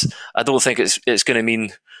does, I don't think it's going to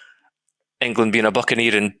mean England being a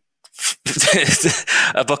buccaneering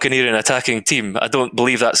attacking team. I don't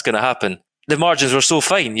believe that's going to happen. The margins were so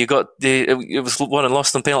fine. It was won and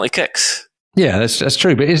lost on penalty kicks. Yeah, that's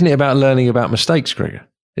true. But isn't it about learning about mistakes, Gregor?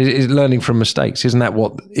 Is learning from mistakes? Isn't that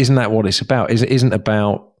what it's about? Isn't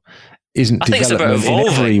development in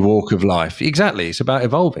every walk of life? Exactly, it's about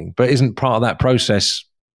evolving. But isn't part of that process,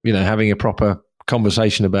 having a proper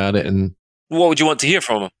conversation about it? And what would you want to hear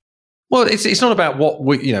from him? Well, it's not about what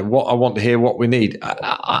what I want to hear, what we need.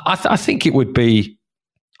 I think it would be.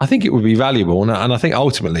 I think it would be valuable, and I think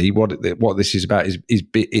ultimately what this is about is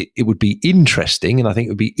it would be interesting, and I think it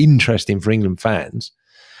would be interesting for England fans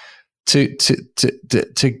to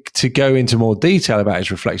go into more detail about his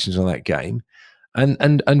reflections on that game,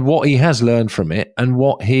 and what he has learned from it, and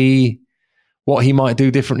what he might do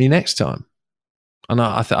differently next time. And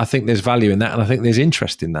I think there's value in that, and I think there's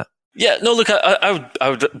interest in that. Yeah, no, look, I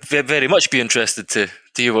would very much be interested to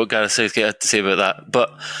hear what Gareth Southgate had to say about that, but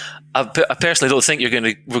I personally don't think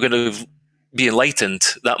we're going to be enlightened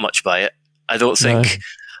that much by it. I don't think.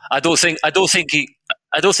 I don't think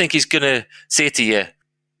he's going to say to you,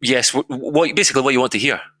 yes, basically what you want to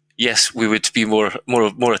hear. Yes, we would be more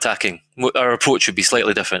attacking. Our approach would be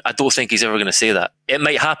slightly different. I don't think he's ever going to say that. It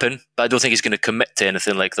might happen, but I don't think he's going to commit to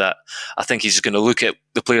anything like that. I think he's just going to look at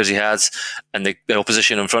the players he has and the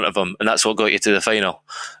opposition in front of him, and that's what got you to the final.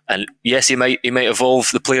 And yes, he might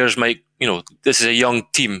evolve. The players might, this is a young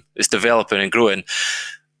team that's developing and growing.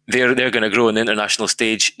 They're going to grow on the international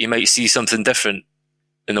stage. You might see something different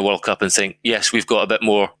in the World Cup and think, yes, we've got a bit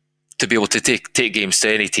more to be able to take games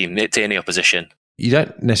to any team, to any opposition. You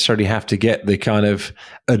don't necessarily have to get the kind of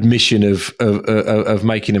admission of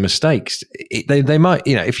making a mistake. They might,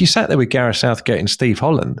 if you sat there with Gareth Southgate and Steve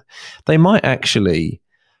Holland, they might actually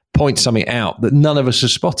point something out that none of us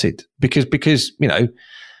have spotted because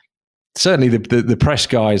certainly the press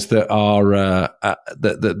guys that are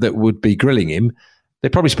that would be grilling him, they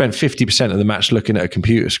probably spent 50% of the match looking at a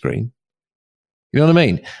computer screen. You know what I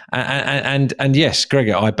mean? And yes,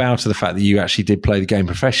 Gregor, I bow to the fact that you actually did play the game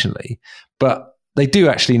professionally, but they do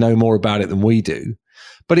actually know more about it than we do.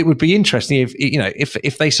 But it would be interesting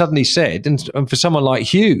if they suddenly said, and for someone like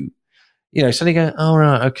Hugh, suddenly go, oh,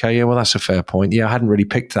 right, okay, yeah, well, that's a fair point. Yeah, I hadn't really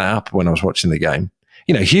picked that up when I was watching the game.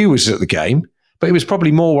 Hugh was at the game, but he was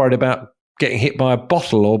probably more worried about getting hit by a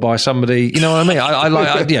bottle or by somebody. You know what I mean?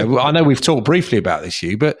 I know we've talked briefly about this,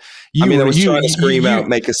 Hugh, but I was trying to scream out,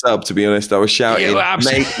 make a sub, to be honest. I was shouting,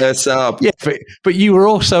 make a sub. Yeah, but you were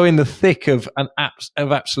also in the thick of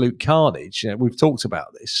absolute carnage. We've talked about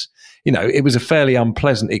this. It was a fairly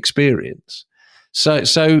unpleasant experience.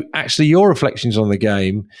 So actually your reflections on the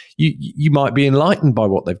game, you might be enlightened by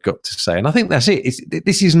what they've got to say. And I think that's it.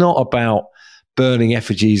 This is not about burning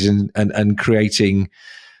effigies and creating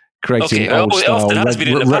old style.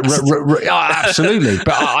 Absolutely,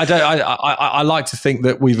 but I like to think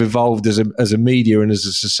that we've evolved as a media and as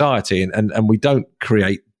a society, and we don't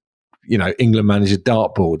create England manager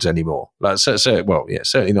dartboards anymore.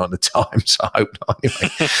 Certainly not at the Times. I hope not.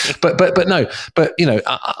 Anyway. but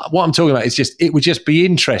what I'm talking about is just it would just be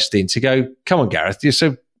interesting to go. Come on, Gareth.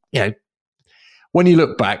 So when you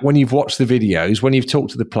look back, when you've watched the videos, when you've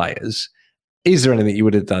talked to the players. Is there anything you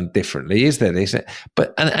would have done differently? Is there this?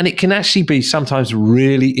 But and it can actually be sometimes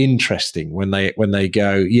really interesting when they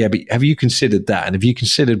go, yeah, but have you considered that? And have you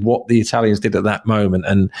considered what the Italians did at that moment?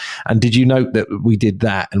 And did you note that we did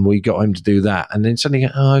that and we got him to do that? And then suddenly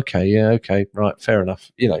go, oh, okay, yeah, okay, right, fair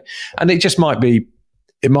enough. And it just might be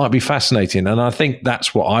fascinating. And I think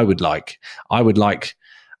that's what I would like. I would like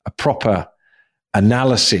a proper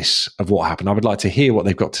analysis of what happened. I would like to hear what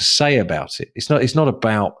they've got to say about it. It's not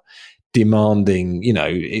about demanding,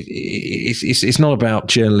 it's not about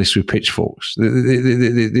journalists with pitchforks.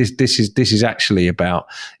 This is actually about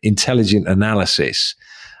intelligent analysis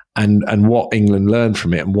and what England learned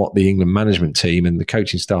from it and what the England management team and the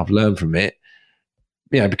coaching staff learned from it.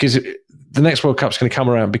 Because the next World Cup's going to come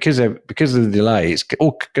around because of the delay. It's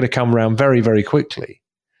all going to come around very, very quickly.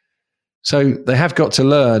 So they have got to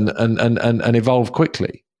learn and evolve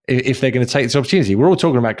quickly. If they're going to take this opportunity. We're all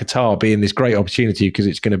talking about Qatar being this great opportunity because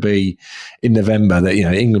it's going to be in November that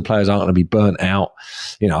England players aren't going to be burnt out.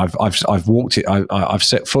 I've walked it. I've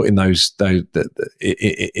set foot in those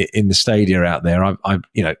in the stadia out there.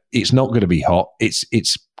 It's not going to be hot. It's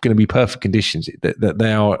going to be perfect conditions.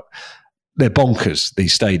 They're bonkers,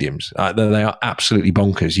 these stadiums. They are absolutely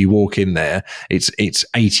bonkers. You walk in there, it's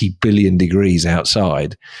 80 billion degrees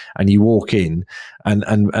outside, and you walk in and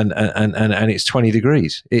it's 20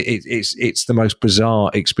 degrees. It's the most bizarre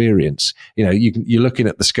experience. You're looking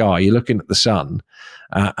at the sky, you're looking at the sun,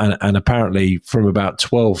 and apparently from about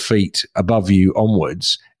 12 feet above you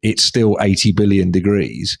onwards, it's still 80 billion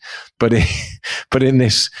degrees. But in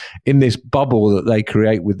this bubble that they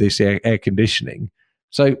create with this air conditioning.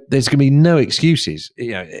 So there's going to be no excuses.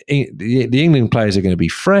 The England players are going to be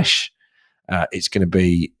fresh. It's going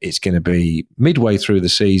to be midway through the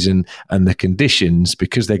season, and the conditions,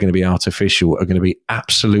 because they're going to be artificial, are going to be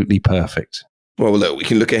absolutely perfect. Well, look, we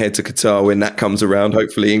can look ahead to Qatar when that comes around.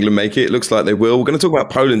 Hopefully England make it. It looks like they will. We're going to talk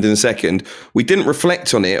about Poland in a second. We didn't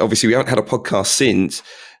reflect on it. Obviously, we haven't had a podcast since.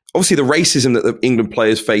 Obviously, the racism that the England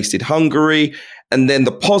players faced in Hungary, and then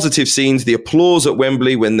the positive scenes, the applause at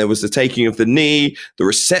Wembley when there was the taking of the knee, the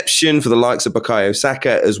reception for the likes of Bukayo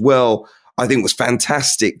Saka as well, I think was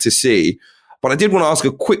fantastic to see. But I did want to ask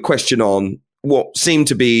a quick question on what seemed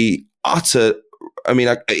to be utter,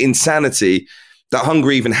 insanity, that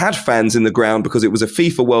Hungary even had fans in the ground because it was a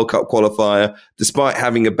FIFA World Cup qualifier, despite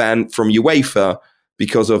having a ban from UEFA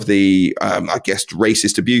because of the,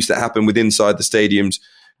 racist abuse that happened with inside the stadiums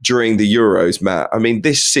during the Euros, Matt.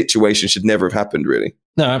 This situation should never have happened, really.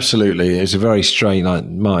 No, absolutely. It's a very strange, like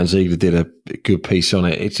Martin Ziegler did a good piece on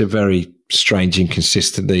it. It's a very strange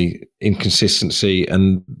inconsistency,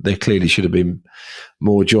 and there clearly should have been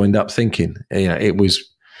more joined up thinking. It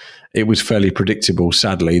was fairly predictable,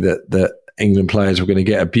 sadly, that England players were going to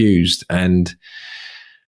get abused, and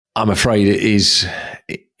I'm afraid it is.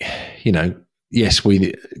 Yes,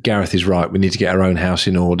 Gareth is right. We need to get our own house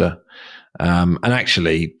in order. And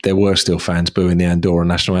actually, there were still fans booing the Andorra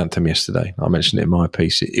national anthem yesterday. I mentioned it in my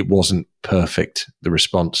piece. It wasn't perfect, the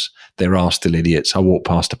response. There are still idiots. I walked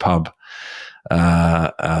past a pub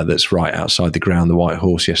that's right outside the ground, the White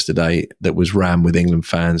Horse, yesterday, that was rammed with England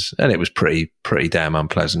fans, and it was pretty damn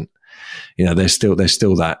unpleasant. There's still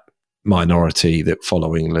that minority that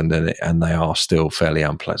follow England, and they are still fairly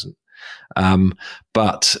unpleasant.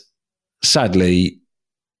 But sadly,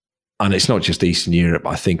 and it's not just Eastern Europe,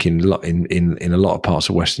 I think in a lot of parts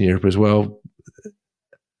of Western Europe as well,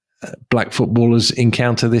 black footballers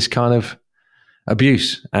encounter this kind of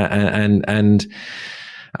abuse, and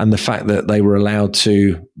the fact that they were allowed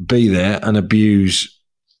to be there and abuse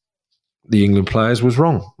the England players was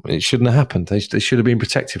wrong. It shouldn't have happened. They should have been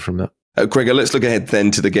protected from that. Gregor, let's look ahead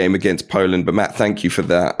then to the game against Poland. But Matt, thank you for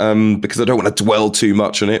that, because I don't want to dwell too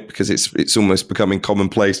much on it, because it's almost becoming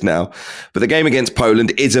commonplace now. But the game against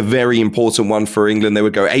Poland is a very important one for England. They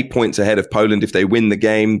would go 8 points ahead of Poland if they win the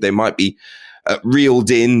game. They might be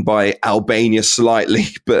reeled in by Albania slightly,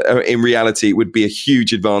 but in reality, it would be a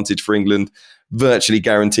huge advantage for England, virtually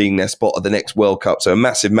guaranteeing their spot at the next World Cup. So a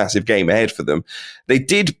massive, massive game ahead for them. They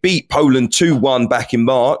did beat Poland 2-1 back in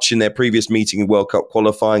March in their previous meeting in World Cup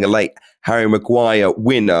qualifying, a late Harry Maguire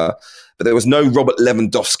winner. But there was no Robert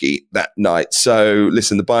Lewandowski that night. So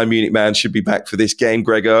listen, the Bayern Munich man should be back for this game.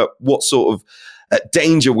 Gregor, what sort of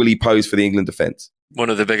danger will he pose for the England defence? One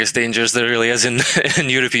of the biggest dangers there really is in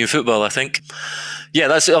European football, I think. Yeah,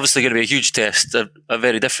 that's obviously going to be a huge test, a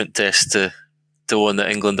very different test to one that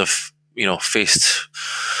England have faced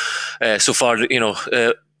so far, in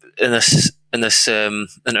this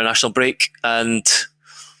international break, and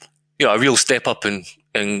a real step up in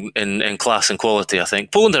class and quality. I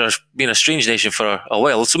think Poland have been a strange nation for a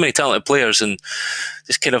while. So many talented players, and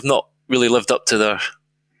just kind of not really lived up to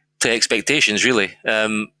expectations. Really,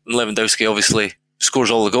 Lewandowski obviously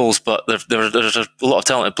scores all the goals, but there's a lot of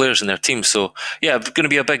talented players in their team. So yeah, it's going to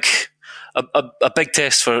be a big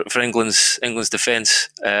test for England's defence.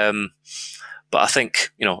 But I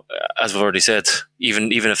think, as we've already said, even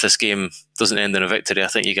if this game doesn't end in a victory, I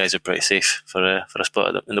think you guys are pretty safe for a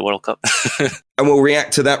spot in the World Cup. And we'll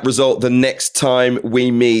react to that result the next time we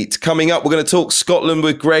meet. Coming up, we're going to talk Scotland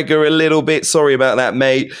with Gregor a little bit. Sorry about that,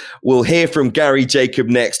 mate. We'll hear from Gary Jacob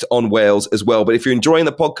next on Wales as well. But if you're enjoying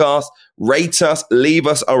the podcast, rate us, leave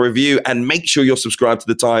us a review, and make sure you're subscribed to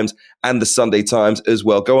The Times and The Sunday Times as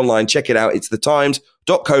well. Go online, check it out. It's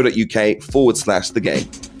thetimes.co.uk/the game.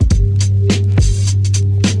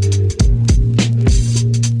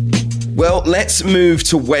 Well, let's move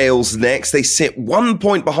to Wales next. They sit 1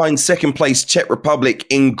 point behind second place Czech Republic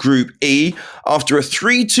in Group E after a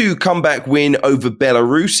 3-2 comeback win over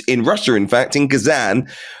Belarus, in Russia, in fact, in Kazan,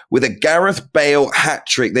 with a Gareth Bale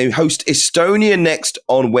hat-trick. They host Estonia next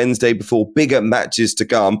on Wednesday before bigger matches to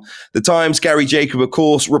come. The Times' Gary Jacob, of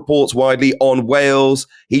course, reports widely on Wales.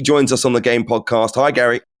 He joins us on the Game podcast. Hi,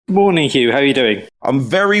 Gary. Morning, Hugh. How are you doing? I'm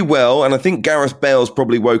very well, and I think Gareth Bale's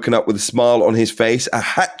probably woken up with a smile on his face. A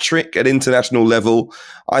hat-trick at international level.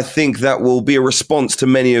 I think that will be a response to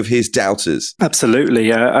many of his doubters.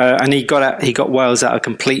 Absolutely, and he got Wales out of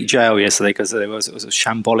complete jail yesterday because it was a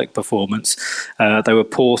shambolic performance. They were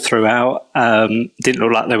poor throughout. Didn't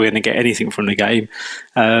look like they were going to get anything from the game,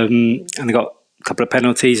 and they got a couple of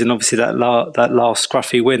penalties, and obviously that last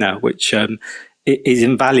scruffy winner, which is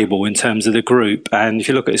invaluable in terms of the group. And if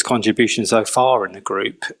you look at his contribution so far in the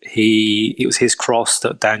group, it was his cross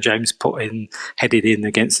that Dan James headed in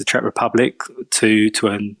against the Czech Republic to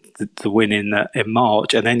earn the win in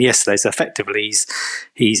March. And then yesterday, so effectively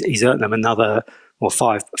he's earned them another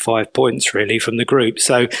 5 points really from the group.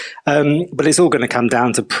 So, but it's all going to come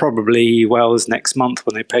down to probably Wales next month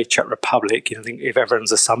when they play Czech Republic. I think if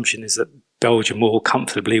everyone's assumption is that Belgium will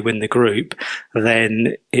comfortably win the group,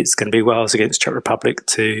 then it's going to be Wales against Czech Republic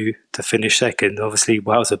to finish second. Obviously,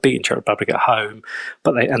 Wales have beaten Czech Republic at home,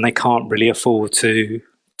 but they can't really afford to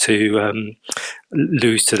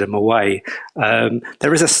lose to them away.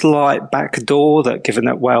 There is a slight backdoor that, given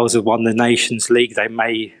that Wales have won the Nations League, they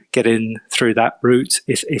may get in through that route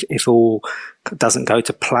if all doesn't go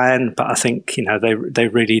to plan. But I think they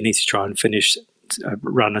really need to try and finish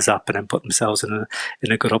runners up and then put themselves in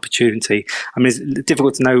a good opportunity. I mean, it's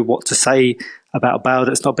difficult to know what to say about Bale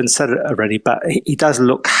that's not been said already, but he does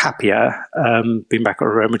look happier being back at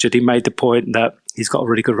Real Madrid. He made the point that he's got a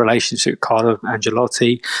really good relationship with Carlo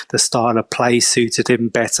Ancelotti. The style of play suited him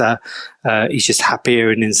better. He's just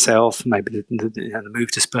happier in himself. Maybe the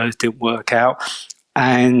move to Spurs didn't work out,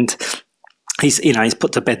 and he's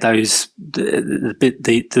put to bed those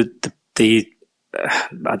the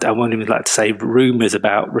I won't even like to say rumours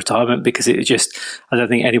about retirement, because it just, I don't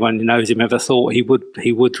think anyone who knows him ever thought he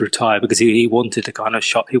would retire, because he wanted a kind of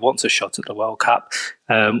shot. He wants a shot at the World Cup.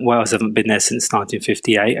 Wales haven't been there since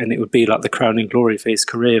 1958, and it would be like the crowning glory for his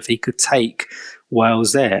career if he could take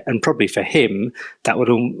Wales there. And probably for him, that would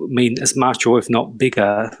mean as much, or if not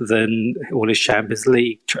bigger, than all his Champions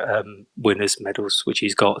League winners' medals, which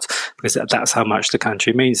he's got, because that's how much the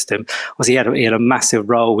country means to him. He had a massive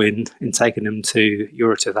role in taking them to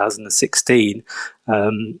Euro 2016.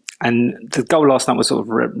 And the goal last night was sort of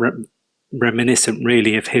reminiscent,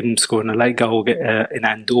 really, of him scoring a late goal in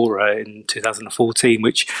Andorra in 2014,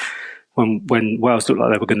 which, when Wales looked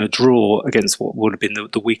like they were going to draw against what would have been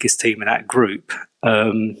the weakest team in that group,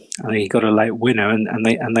 I think he got a late winner, and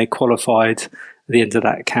they qualified at the end of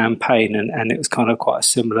that campaign, and it was kind of quite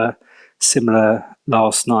a similar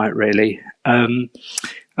last night, really.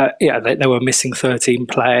 They were missing 13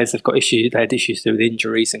 players. They've got issues. They had issues with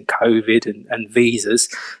injuries and COVID and visas.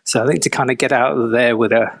 So I think to kind of get out of there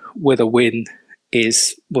with a win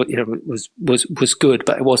was good,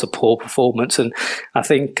 but it was a poor performance. And I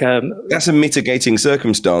think that's a mitigating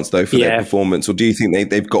circumstance, though, for their performance. Or do you think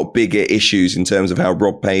they've got bigger issues in terms of how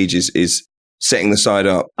Rob Page is setting the side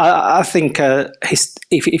up? I think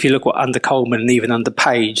if you look under Coleman and even under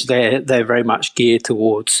Page, they're very much geared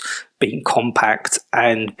towards being compact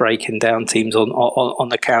and breaking down teams on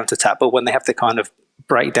the counter attack. But when they have to kind of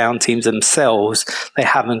break down teams themselves, they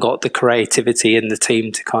haven't got the creativity in the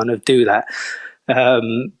team to kind of do that.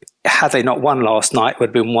 Had they not won last night, it would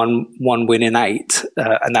have been one win in 8,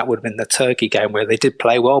 and that would have been the Turkey game, where they did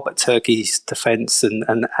play well, but Turkey's defence and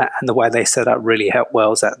the way they set up really helped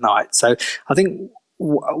Wales that night. So I think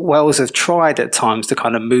Wales have tried at times to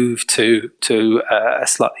kind of move to a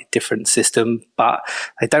slightly different system, but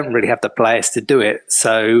they don't really have the players to do it.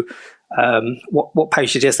 So what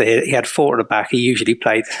Page did yesterday, he had 4 at the back. He usually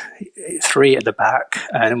played 3 at the back,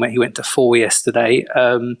 and when he went to 4 yesterday,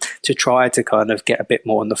 to try to kind of get a bit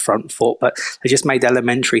more on the front foot, but they just made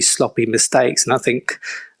elementary sloppy mistakes. And I think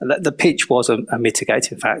that the pitch was a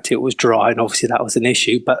mitigating factor. It was dry, and obviously that was an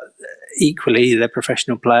issue, but equally they're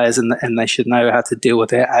professional players, and they should know how to deal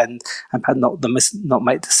with it and not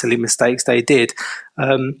make the silly mistakes they did.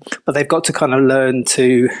 But they've got to kind of learn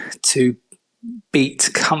to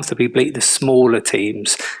comfortably beat the smaller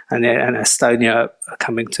teams, and Estonia are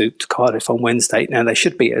coming to Cardiff on Wednesday. Now they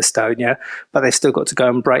should beat Estonia, but they've still got to go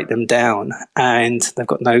and break them down, and they've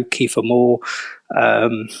got no Kiefer Moore,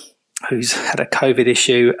 who's had a COVID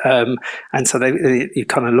issue, and so you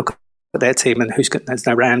kind of look at their team, and there's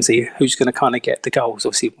no Ramsey, who's going to kind of get the goals.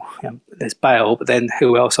 Obviously, there's Bale, but then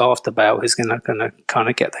who else after Bale is going to kind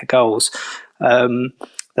of get their goals?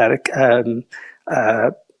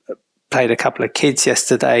 Played a couple of kids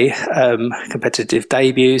yesterday, competitive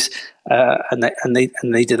debuts, and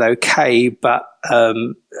they did okay. But I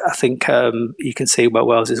think you can see where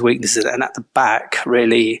Wales' weaknesses, and at the back,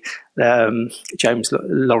 really, James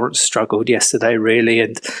Lawrence struggled yesterday, really,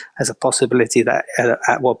 and there's a possibility that,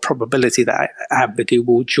 probability that Ampadu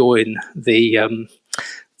will join the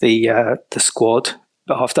squad.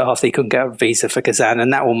 But after he couldn't get a visa for Kazan,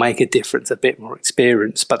 and that will make a difference, a bit more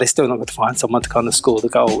experience, but they're still not going to find someone to kind of score the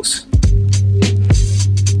goals.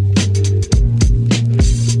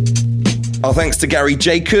 Our thanks to Gary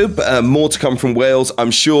Jacob. More to come from Wales, I'm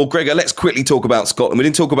sure. Gregor, let's quickly talk about Scotland. We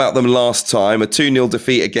didn't talk about them last time, a 2-0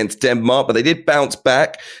 defeat against Denmark, but they did bounce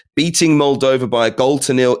back, beating Moldova by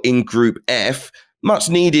 1-0 in Group F. Much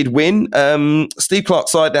needed win. Steve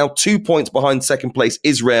Clarke's side now 2 points behind second place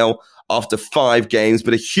Israel after 5 games,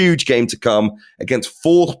 but a huge game to come against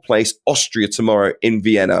 4th place Austria tomorrow in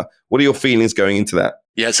Vienna. What are your feelings going into that?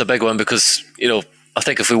 Yeah, it's a big one because, I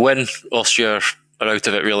think if we win, Austria are out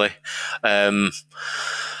of it, really. And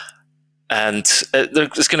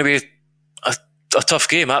it's going to be a tough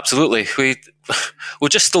game, absolutely.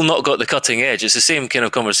 We've just still not got the cutting edge. It's the same kind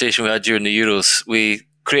of conversation we had during the Euros. We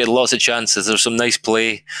created lots of chances. There's some nice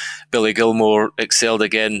play. Billy Gilmore excelled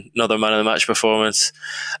again, another man of the match performance.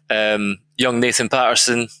 Young Nathan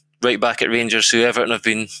Patterson, right back at Rangers, who Everton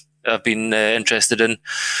have been interested in,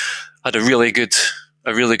 had a really good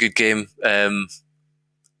game.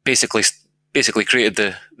 Basically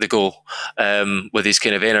created the goal with his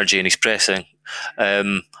kind of energy and his pressing.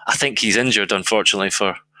 I think he's injured, unfortunately,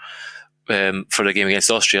 for the game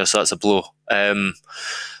against Austria, so that's a blow.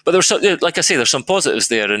 But there's some, like I say, there's some positives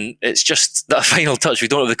there, and it's just that final touch. We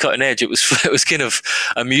don't have the cutting edge. It was kind of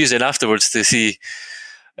amusing afterwards to see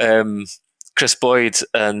Chris Boyd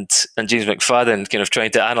and James McFadden kind of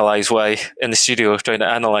trying to analyse why in the studio, trying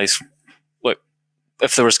to analyse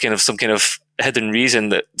if there was kind of some kind of hidden reason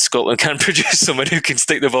that Scotland can't produce someone who can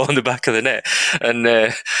stick the ball in the back of the net.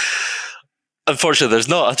 And unfortunately, there's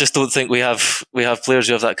not. I just don't think we have players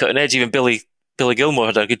who have that cutting edge. Even Billy Gilmore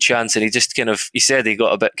had a good chance, and he said he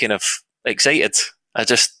got a bit kind of excited.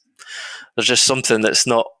 There's just something that's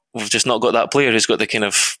not. We've just not got that player who's got the kind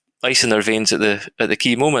of ice in their veins at the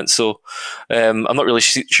key moments. So I'm not really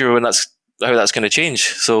sure how that's going to change.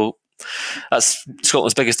 So that's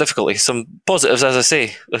Scotland's biggest difficulty. Some positives, as I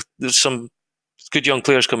say, there's some good young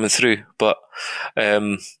players coming through, but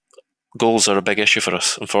goals are a big issue for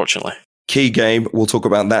us, unfortunately. Key game. We'll talk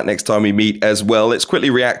about that next time we meet as well. Let's quickly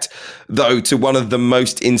react, though, to one of the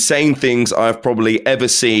most insane things I've probably ever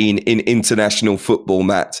seen in international football,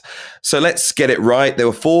 Matt. So let's get it right. There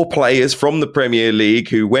were 4 players from the Premier League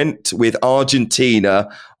who went with Argentina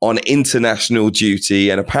on international duty,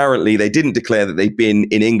 and apparently they didn't declare that they'd been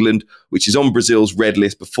in England, which is on Brazil's red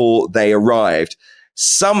list, before they arrived.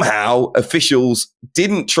 Somehow, officials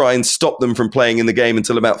didn't try and stop them from playing in the game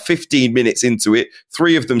until about 15 minutes into it.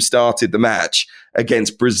 3 of them started the match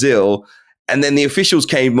against Brazil. And then the officials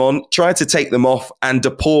came on, tried to take them off and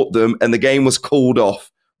deport them, and the game was called off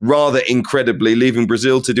rather incredibly, leaving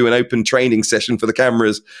Brazil to do an open training session for the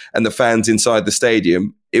cameras and the fans inside the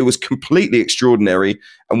stadium. It was completely extraordinary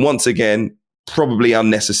and, once again, probably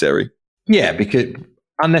unnecessary. Yeah, because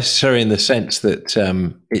unnecessary in the sense that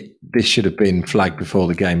this should have been flagged before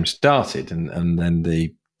the game started, and then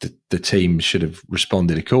the team should have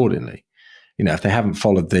responded accordingly. You know, if they haven't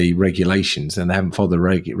followed the regulations, then they haven't followed the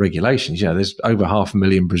regulations. You know, there's over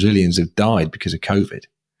 500,000 Brazilians have died because of COVID.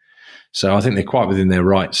 So I think they're quite within their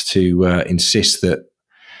rights to insist that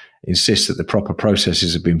the proper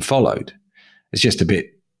processes have been followed. It's just a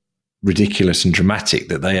bit ridiculous and dramatic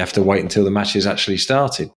that they have to wait until the match is actually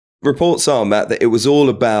started. Reports are, Matt, that it was all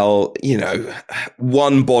about,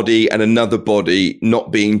 one body and another body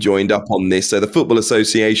not being joined up on this. So the Football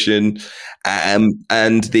Association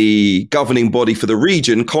and the governing body for the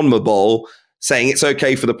region, CONMEBOL, saying it's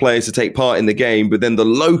okay for the players to take part in the game, but then the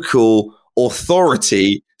local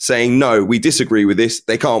authority saying, no, we disagree with this,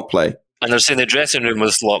 they can't play. And they're saying the dressing room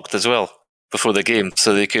was locked as well before the game,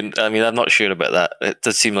 so they couldn't. I mean, I'm not sure about that. It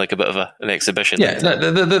does seem like a bit of an exhibition. Yeah,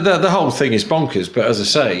 the whole thing is bonkers. But as I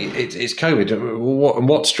say, it's COVID.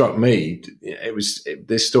 What struck me,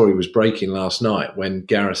 this story was breaking last night when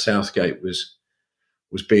Gareth Southgate was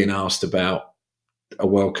being asked about a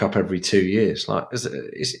World Cup every 2 years. Like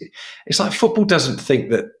it's like football doesn't think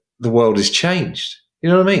that the world has changed. You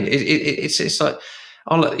know what I mean? It's like,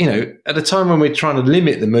 at a time when we're trying to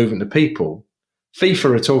limit the movement of people,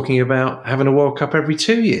 FIFA are talking about having a World Cup every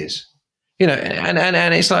 2 years. You know,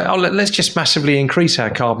 and it's like, let's just massively increase our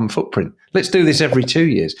carbon footprint. Let's do this every 2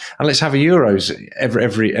 years, and let's have a Euros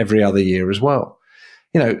every other year as well.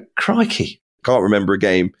 You know, crikey. Can't remember a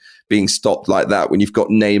game being stopped like that when you've got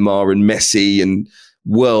Neymar and Messi and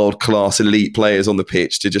world-class elite players on the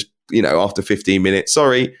pitch to just, after 15 minutes,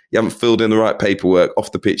 sorry, you haven't filled in the right paperwork,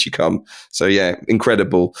 off the pitch you come. So, yeah,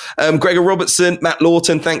 incredible. Gregor Robertson, Matt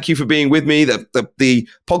Lawton, thank you for being with me. The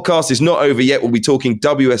podcast is not over yet. We'll be talking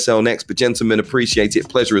WSL next, but gentlemen, appreciate it.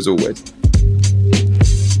 Pleasure as always.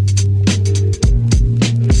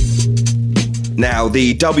 Now,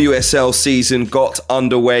 the WSL season got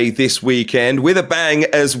underway this weekend with a bang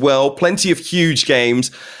as well. Plenty of huge games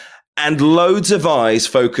and loads of eyes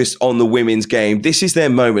focused on the women's game. This is their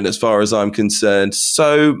moment as far as I'm concerned.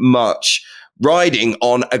 So much riding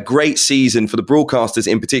on a great season for the broadcasters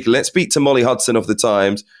in particular. Let's speak to Molly Hudson of The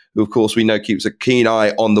Times, who, of course, we know keeps a keen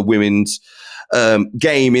eye on the women's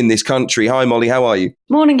game in this country. Hi, Molly. How are you?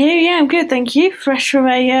 Morning, Hugh. Yeah, I'm good, thank you. Fresh from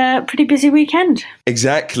a pretty busy weekend.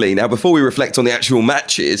 Exactly. Now, before we reflect on the actual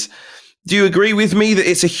matches, do you agree with me that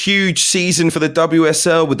it's a huge season for the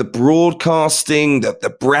WSL with the broadcasting,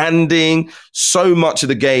 the branding? So much of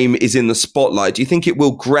the game is in the spotlight. Do you think it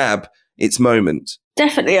will grab its moment?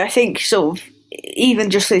 Definitely. I think sort of even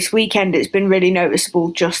just this weekend, it's been really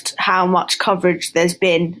noticeable just how much coverage there's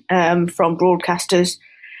been from broadcasters.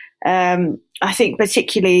 I think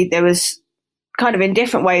particularly there was kind of in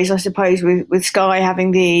different ways, I suppose, with Sky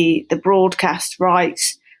having the broadcast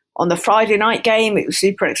rights on the Friday night game. It was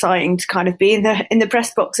super exciting to kind of be in the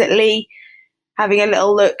press box at Lee having a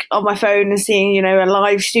little look on my phone and seeing, you know, a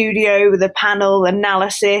live studio with a panel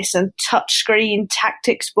analysis and touchscreen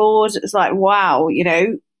tactics boards. It's like, wow, you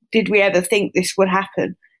know, did we ever think this would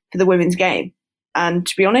happen for the women's game? And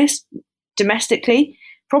to be honest, domestically,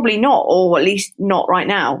 probably not, or at least not right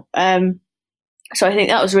now. So I think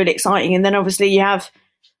that was really exciting. And then obviously you have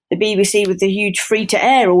the BBC with the huge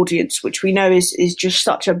free-to-air audience, which we know is just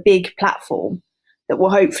such a big platform that will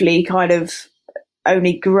hopefully kind of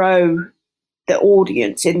only grow the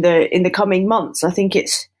audience in the coming months. I think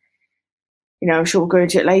it's, you know, I'm sure we'll go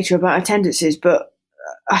into it later about attendances, but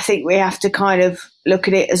I think we have to kind of look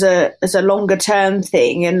at it as a longer term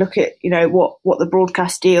thing and look at, you know, what the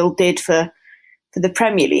broadcast deal did for the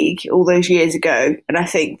Premier League all those years ago. And I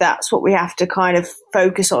think that's what we have to kind of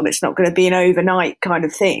focus on. It's not going to be an overnight kind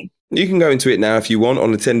of thing. You can go into it now if you want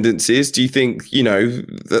on attendances. Do you think, you know,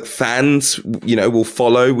 that fans, you know, will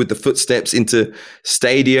follow with the footsteps into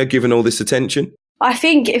stadia given all this attention? I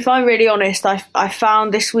think, if I'm really honest, I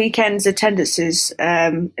found this weekend's attendances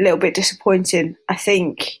a little bit disappointing. I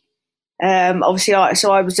think, obviously,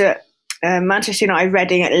 I was at Manchester United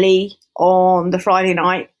Reading at Lee on the Friday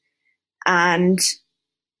night, and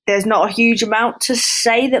there's not a huge amount to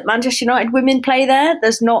say that Manchester United women play there.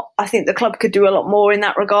 There's not. I think the club could do a lot more in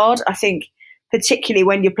that regard. I think, particularly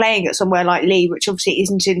when you're playing at somewhere like Lee, which obviously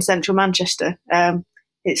isn't in central Manchester.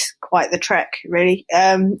 It's quite the trek, really,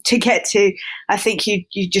 to get to. I think you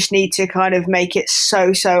just need to kind of make it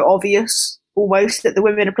so obvious, almost, that the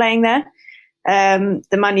women are playing there.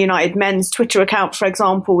 The Man United men's Twitter account, for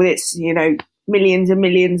example, with its, you know, millions and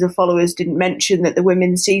millions of followers, didn't mention that the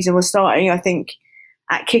women's season was starting. I think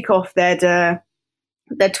at kickoff they'd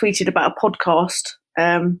tweeted about a podcast,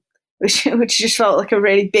 which just felt like a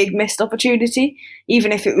really big missed opportunity,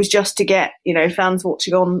 even if it was just to get, you know, fans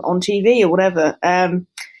watching on TV or whatever.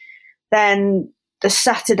 Then the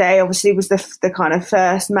Saturday obviously was the kind of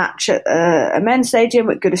first match at a men's stadium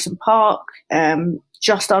at Goodison Park,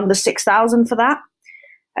 just under 6,000 for that.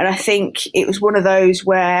 And I think it was one of those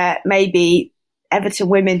where maybe Everton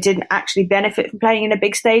women didn't actually benefit from playing in a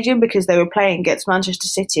big stadium because they were playing against Manchester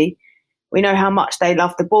City. We know how much they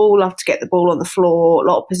love the ball, love to get the ball on the floor, a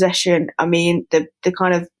lot of possession. I mean, the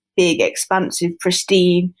kind of big, expansive,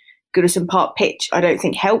 pristine Goodison Park pitch, I don't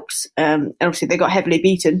think helps. And obviously they got heavily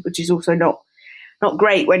beaten, which is also not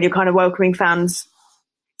great when you're kind of welcoming fans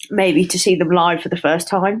maybe to see them live for the first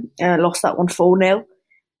time. Lost that one 4-0.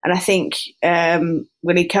 And I think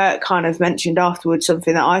Willie Kirk kind of mentioned afterwards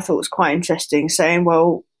something that I thought was quite interesting, saying,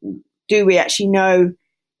 well, do we actually know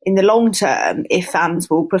in the long term if fans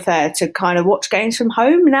will prefer to kind of watch games from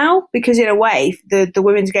home now? Because in a way, the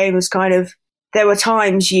women's game was kind of, there were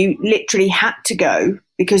times you literally had to go,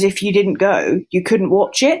 because if you didn't go, you couldn't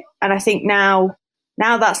watch it. And I think now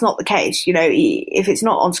that's not the case. You know, if it's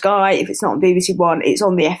not on Sky, if it's not on BBC One, it's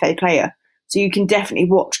on the FA Player. So you can definitely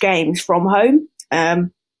watch games from home.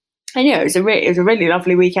 And yeah, it was a really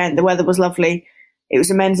lovely weekend. The weather was lovely. It was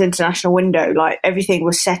a men's international window. Like, everything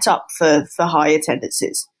was set up for high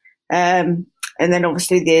attendances. And then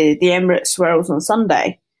obviously the Emirates, where I was on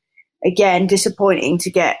Sunday. Again, disappointing to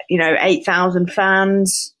get, you know, 8,000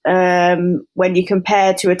 fans. When you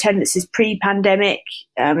compare to attendances pre-pandemic,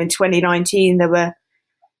 in 2019, there were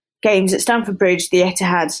games at Stamford Bridge, the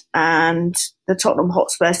Etihad, and the Tottenham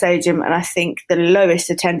Hotspur Stadium, and I think the lowest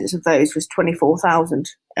attendance of those was 24,000.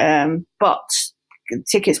 But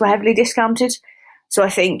tickets were heavily discounted. So I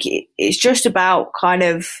think it's just about kind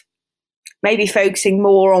of maybe focusing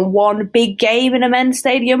more on one big game in a men's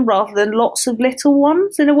stadium rather than lots of little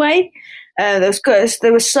ones, in a way. There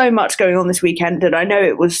was so much going on this weekend, and I know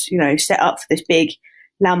it was, you know, set up for this big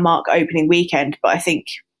landmark opening weekend, but I think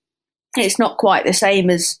it's not quite the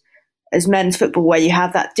same as men's football, where you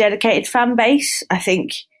have that dedicated fan base. I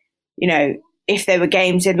think, you know, if there were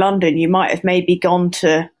games in London, you might have maybe gone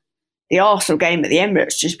to the Arsenal game at the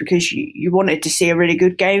Emirates just because you wanted to see a really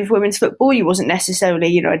good game of women's football. You wasn't necessarily,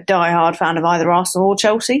 you know, a diehard fan of either Arsenal or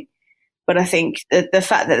Chelsea. But I think the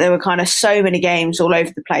fact that there were kind of so many games all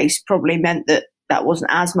over the place probably meant that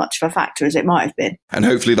wasn't as much of a factor as it might have been. And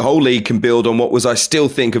hopefully the whole league can build on what was, I still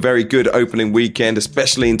think, a very good opening weekend,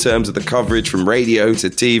 especially in terms of the coverage from radio to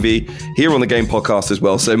TV, here on the Game Podcast as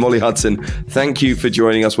well. So Molly Hudson, thank you for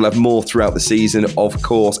joining us. We'll have more throughout the season, of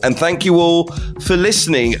course. And thank you all for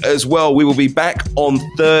listening as well. We will be back on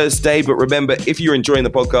Thursday. But remember, if you're enjoying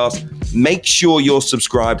the podcast, make sure you're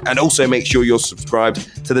subscribed, and also make sure you're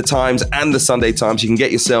subscribed to the Times and the Sunday Times. You can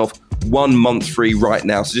get yourself 1 month free right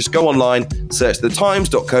now. So just go online, search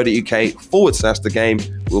thetimes.co.uk/the game.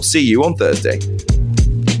 We'll see you on Thursday.